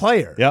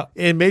player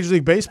in Major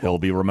League Baseball. He'll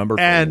be remembered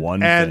for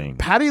one thing. And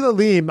Patty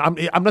Lalime,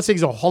 I'm not saying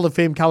he's a Hall of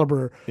Fame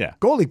caliber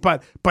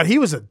goalie, but he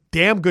was a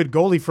damn good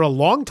goalie for a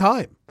long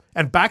time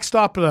and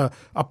backstopped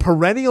a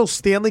perennial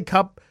Stanley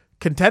Cup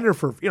contender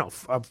for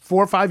a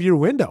 4 or 5 year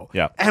window.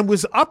 Yeah. And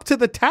was up to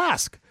the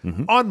task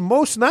on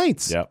most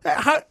nights. Yeah.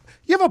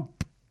 You have a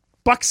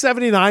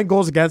 .179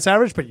 goals against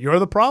average, but you're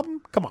the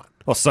problem? Come on.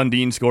 Well,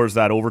 Sundin scores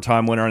that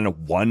overtime winner in a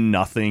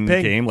 1-0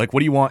 game. Like,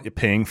 what do you want?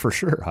 Paying for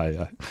sure.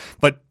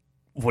 But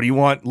what do you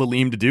want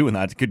Lalime to do in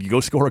that? Could you go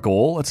score a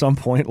goal at some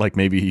point? Like,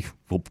 maybe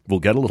we'll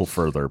get a little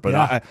further.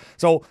 But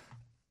so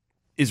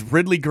is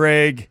Ridley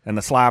Gregg and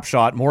the slap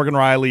shot, Morgan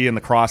Riley and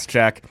the cross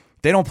check,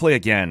 they don't play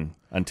again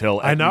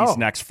until at least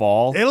next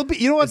fall. It'll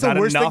be, what the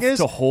worst thing is?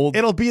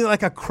 It'll be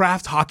like a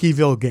Kraft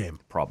Hockeyville game.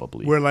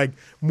 Probably. Where like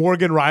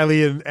Morgan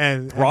Riley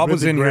and Rob Ridley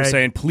was in Gregg. here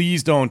saying,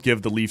 please don't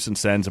give the Leafs and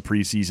Sens a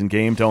preseason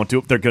game. Don't do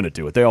it. They're going to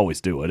do it. They always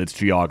do it. It's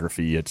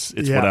geography. It's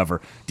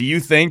whatever. Do you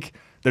think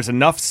there's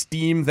enough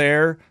steam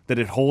there that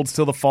it holds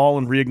till the fall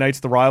and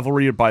reignites the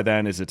rivalry? Or by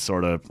then, is it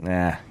sort of,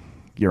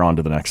 you're on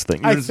to the next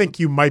thing? I think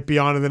you might be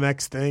on to the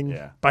next thing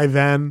by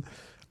then.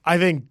 I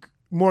think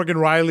Morgan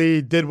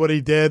Riley did what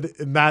he did,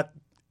 and that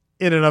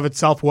in and of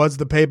itself was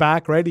the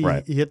payback, right?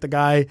 He hit the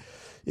guy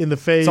in the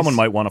face. Someone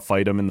might want to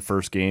fight him in the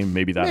first game.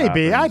 Maybe that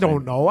Maybe. happens. I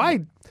don't know.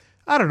 I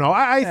don't know.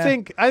 I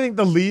think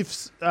the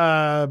Leafs,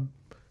 whether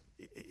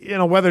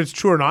it's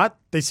true or not,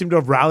 they seem to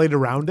have rallied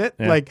around it.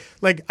 Yeah.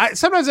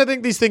 Sometimes I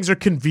think these things are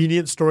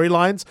convenient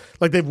storylines.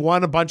 Like they've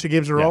won a bunch of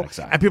games in a row,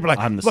 exactly. and people are like,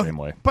 I'm the same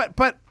way.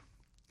 But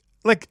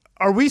like,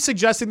 are we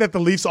suggesting that the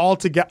Leafs all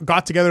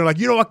got together and like,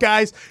 you know what,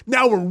 guys,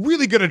 now we're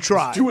really going to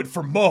try. Let's do it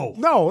for Mo.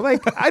 No,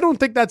 like I don't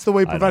think that's the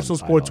way professional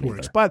sports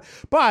works. But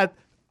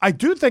I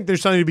do think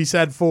there's something to be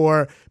said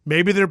for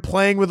maybe they're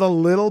playing with a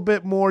little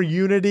bit more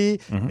unity.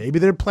 Mm-hmm. Maybe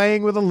they're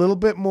playing with a little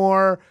bit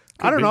more.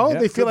 I don't know.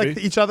 They feel like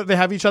they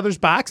have each other's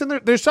backs, and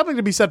there's something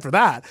to be said for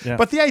that. Yeah.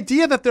 But the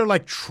idea that they're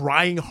like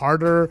trying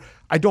harder,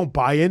 I don't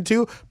buy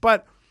into.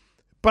 But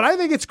I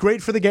think it's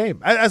great for the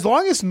game as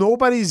long as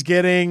nobody's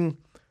getting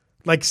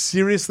like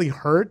seriously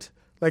hurt.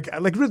 Like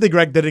Ridley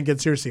Gregg didn't get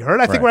seriously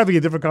hurt. I think we're having a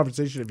different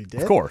conversation if he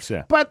did. Of course,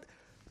 yeah. But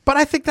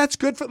I think that's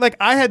good for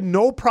I had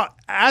no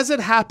as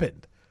it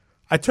happened.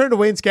 I turned to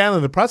Wayne Scanlon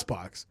in the press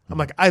box. I'm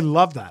like, I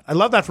love that. I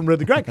love that from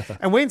Ridley Gregg.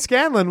 And Wayne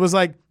Scanlon was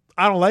like,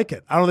 I don't like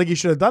it. I don't think you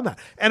should have done that.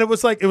 And it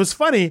was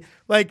funny.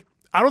 Like,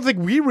 I don't think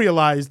we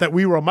realized that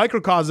we were a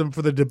microcosm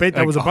for the debate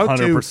that was about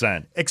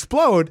 100%. to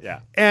explode. Yeah.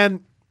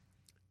 And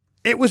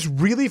it was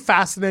really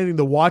fascinating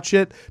to watch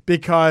it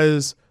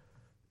because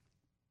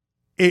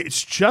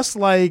it's just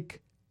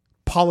like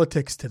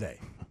politics today.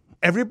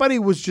 Everybody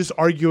was just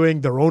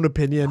arguing their own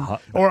opinion,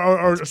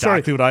 or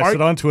exactly what I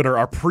said on Twitter.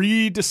 Our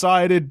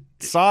pre-decided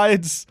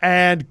sides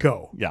and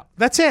go. Yeah,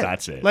 that's it.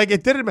 That's it. Like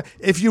it didn't.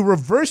 If you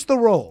reverse the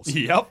roles,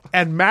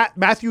 and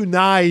Matthew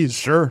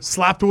Nyes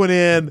slapped one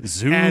in,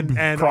 Zoom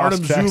and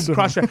Artem Zoom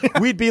cross check,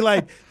 we'd be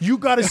like, you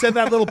got to send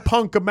that little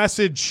punk a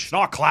message. It's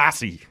not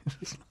classy.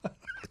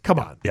 Come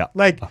on. Yeah.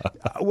 Like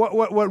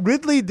what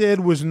Ridley did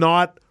was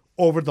not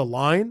over the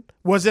line.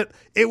 Was it?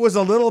 It was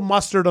a little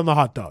mustard on the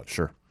hot dog.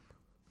 Sure.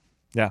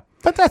 Yeah.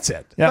 But that's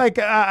it. Yeah. Like,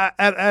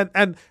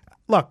 and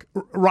look,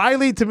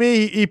 Riley, to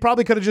me, he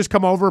probably could have just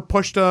come over,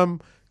 pushed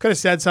him, could have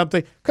said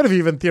something, could have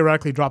even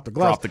theoretically dropped the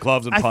gloves. Dropped the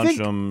gloves and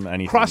punched him.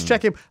 Anything.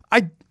 Cross-check him.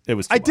 I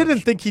didn't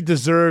think he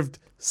deserved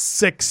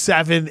 6,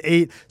 7,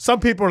 8. Some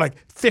people are like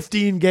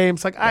 15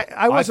 games. Like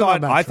I wasn't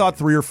on that. I thought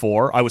 3 or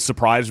 4. I was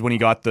surprised when he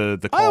got the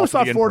call. I always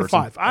thought in 4 to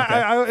person.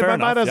 5. In my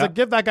mind, I was like,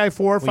 give that guy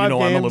 4 or 5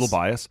 games. I'm a little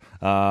biased.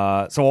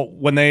 So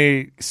when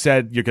they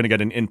said you're going to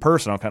get an in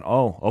person, I'm kind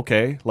of,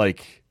 okay,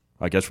 like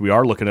I guess we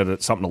are looking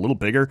at something a little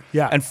bigger.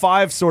 Yeah. And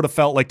 5 sort of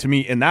felt like to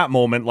me in that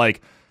moment,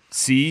 like,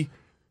 see,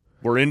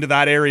 we're into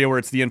that area where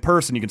it's the in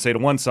person. You can say to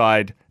one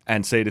side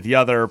and say to the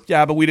other,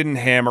 yeah, but we didn't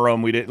hammer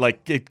them. We did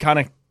like it kind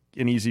of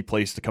an easy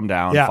place to come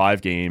down.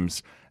 5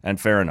 games, and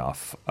fair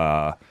enough.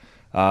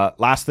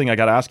 Last thing I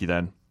got to ask you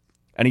then.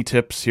 Any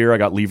tips here? I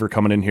got Lever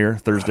coming in here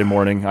Thursday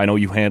morning. I know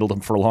you handled him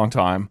for a long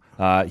time.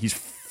 He's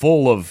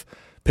full of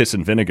piss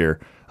and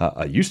vinegar.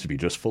 I used to be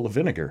just full of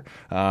vinegar.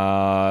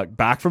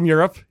 Back from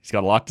Europe. He's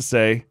got a lot to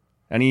say.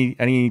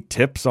 Any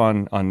tips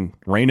on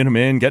reining him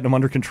in, getting him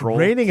under control?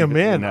 Reining him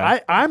in?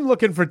 I'm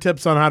looking for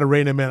tips on how to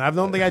rein him in. I've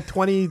known the guy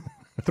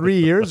 23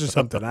 years or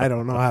something. I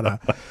don't know how to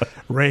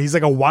rein. He's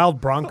like a wild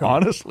bronco.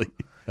 Honestly.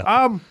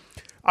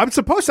 I'm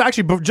supposed to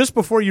actually, just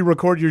before you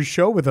record your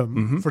show with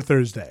him for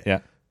Thursday. Yeah.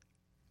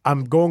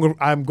 I'm going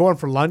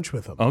for lunch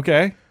with him.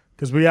 Okay.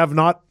 Because we have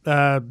not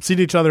seen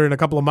each other in a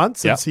couple of months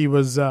since he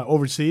was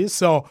overseas.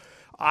 So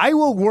I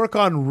will work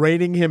on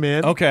reining him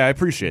in. Okay, I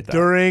appreciate that.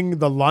 During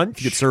the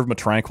lunch. You could serve him a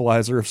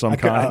tranquilizer of some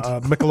kind.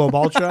 Michelob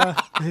Ultra,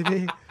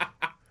 maybe.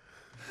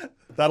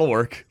 That'll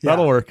work. Yeah.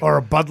 That'll work. Or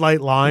a Bud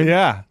Light Lime.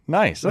 Yeah,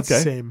 nice. That's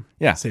okay. Same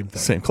thing.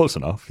 Same, close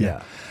enough.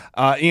 Yeah.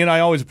 Ian, I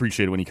always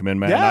appreciate it when you come in,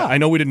 man. Yeah. I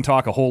know we didn't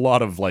talk a whole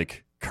lot of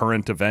like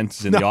current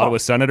events in the Ottawa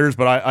Senators,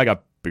 but I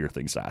got bigger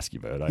things to ask you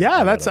about.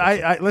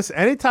 Listen,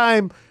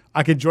 anytime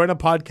I can join a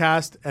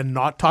podcast and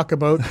not talk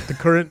about the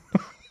current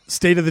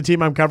state of the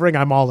team I'm covering,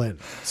 I'm all in.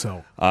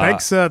 So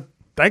thanks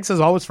as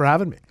always for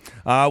having me.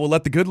 We'll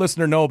let the good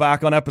listener know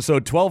back on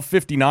episode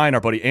 1259,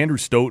 our buddy Andrew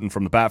Stoughton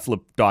from the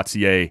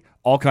batflip.ca.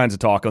 All kinds of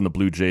talk on the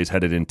Blue Jays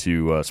headed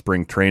into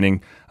spring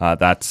training.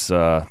 That's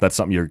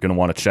something you're going to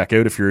want to check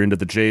out if you're into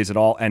the Jays at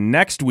all. And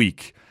next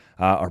week,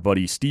 our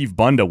buddy Steve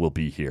Bunda will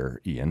be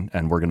here, Ian,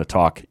 and we're going to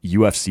talk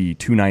UFC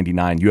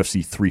 299,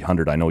 UFC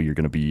 300. I know you're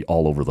going to be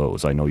all over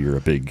those. I know you're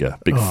a big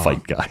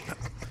fight guy.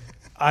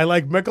 I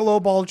like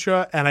Michelob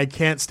Ultra, and I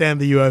can't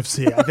stand the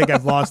UFC. I think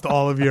I've lost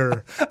all of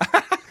your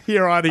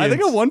audience. I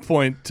think at one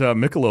point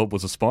Michelob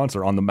was a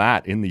sponsor on the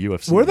mat in the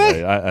UFC. Were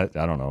they? I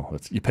don't know.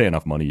 You pay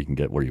enough money, you can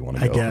get where you want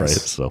to go, guess. right?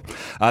 So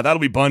that'll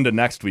be Bunda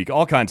next week.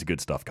 All kinds of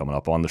good stuff coming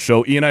up on the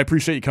show. Ian, I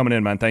appreciate you coming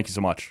in, man. Thank you so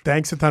much.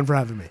 Thanks a ton for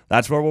having me.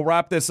 That's where we'll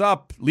wrap this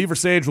up. Lever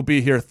Sage will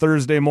be here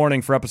Thursday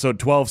morning for episode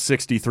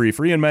 1263.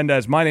 For Ian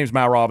Mendes, my name's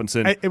Matt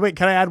Robinson. Hey, wait,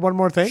 can I add one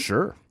more thing?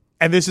 Sure.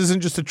 And this isn't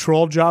just a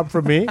troll job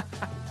for me,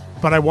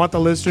 but I want the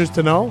listeners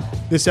to know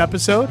this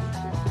episode,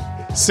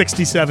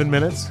 67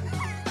 minutes.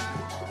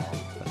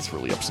 That's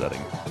really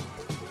upsetting.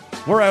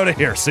 We're out of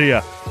here. See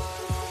ya.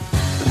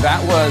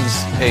 That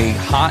was a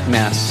hot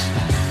mess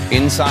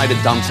inside a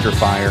dumpster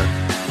fire,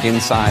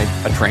 inside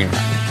a train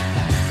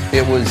wreck.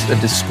 It was a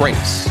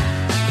disgrace.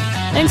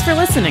 Thanks for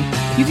listening.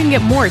 You can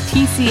get more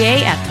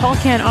TCA at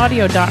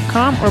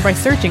tallcanaudio.com or by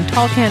searching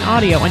Tall Can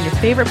Audio on your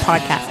favorite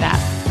podcast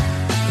app.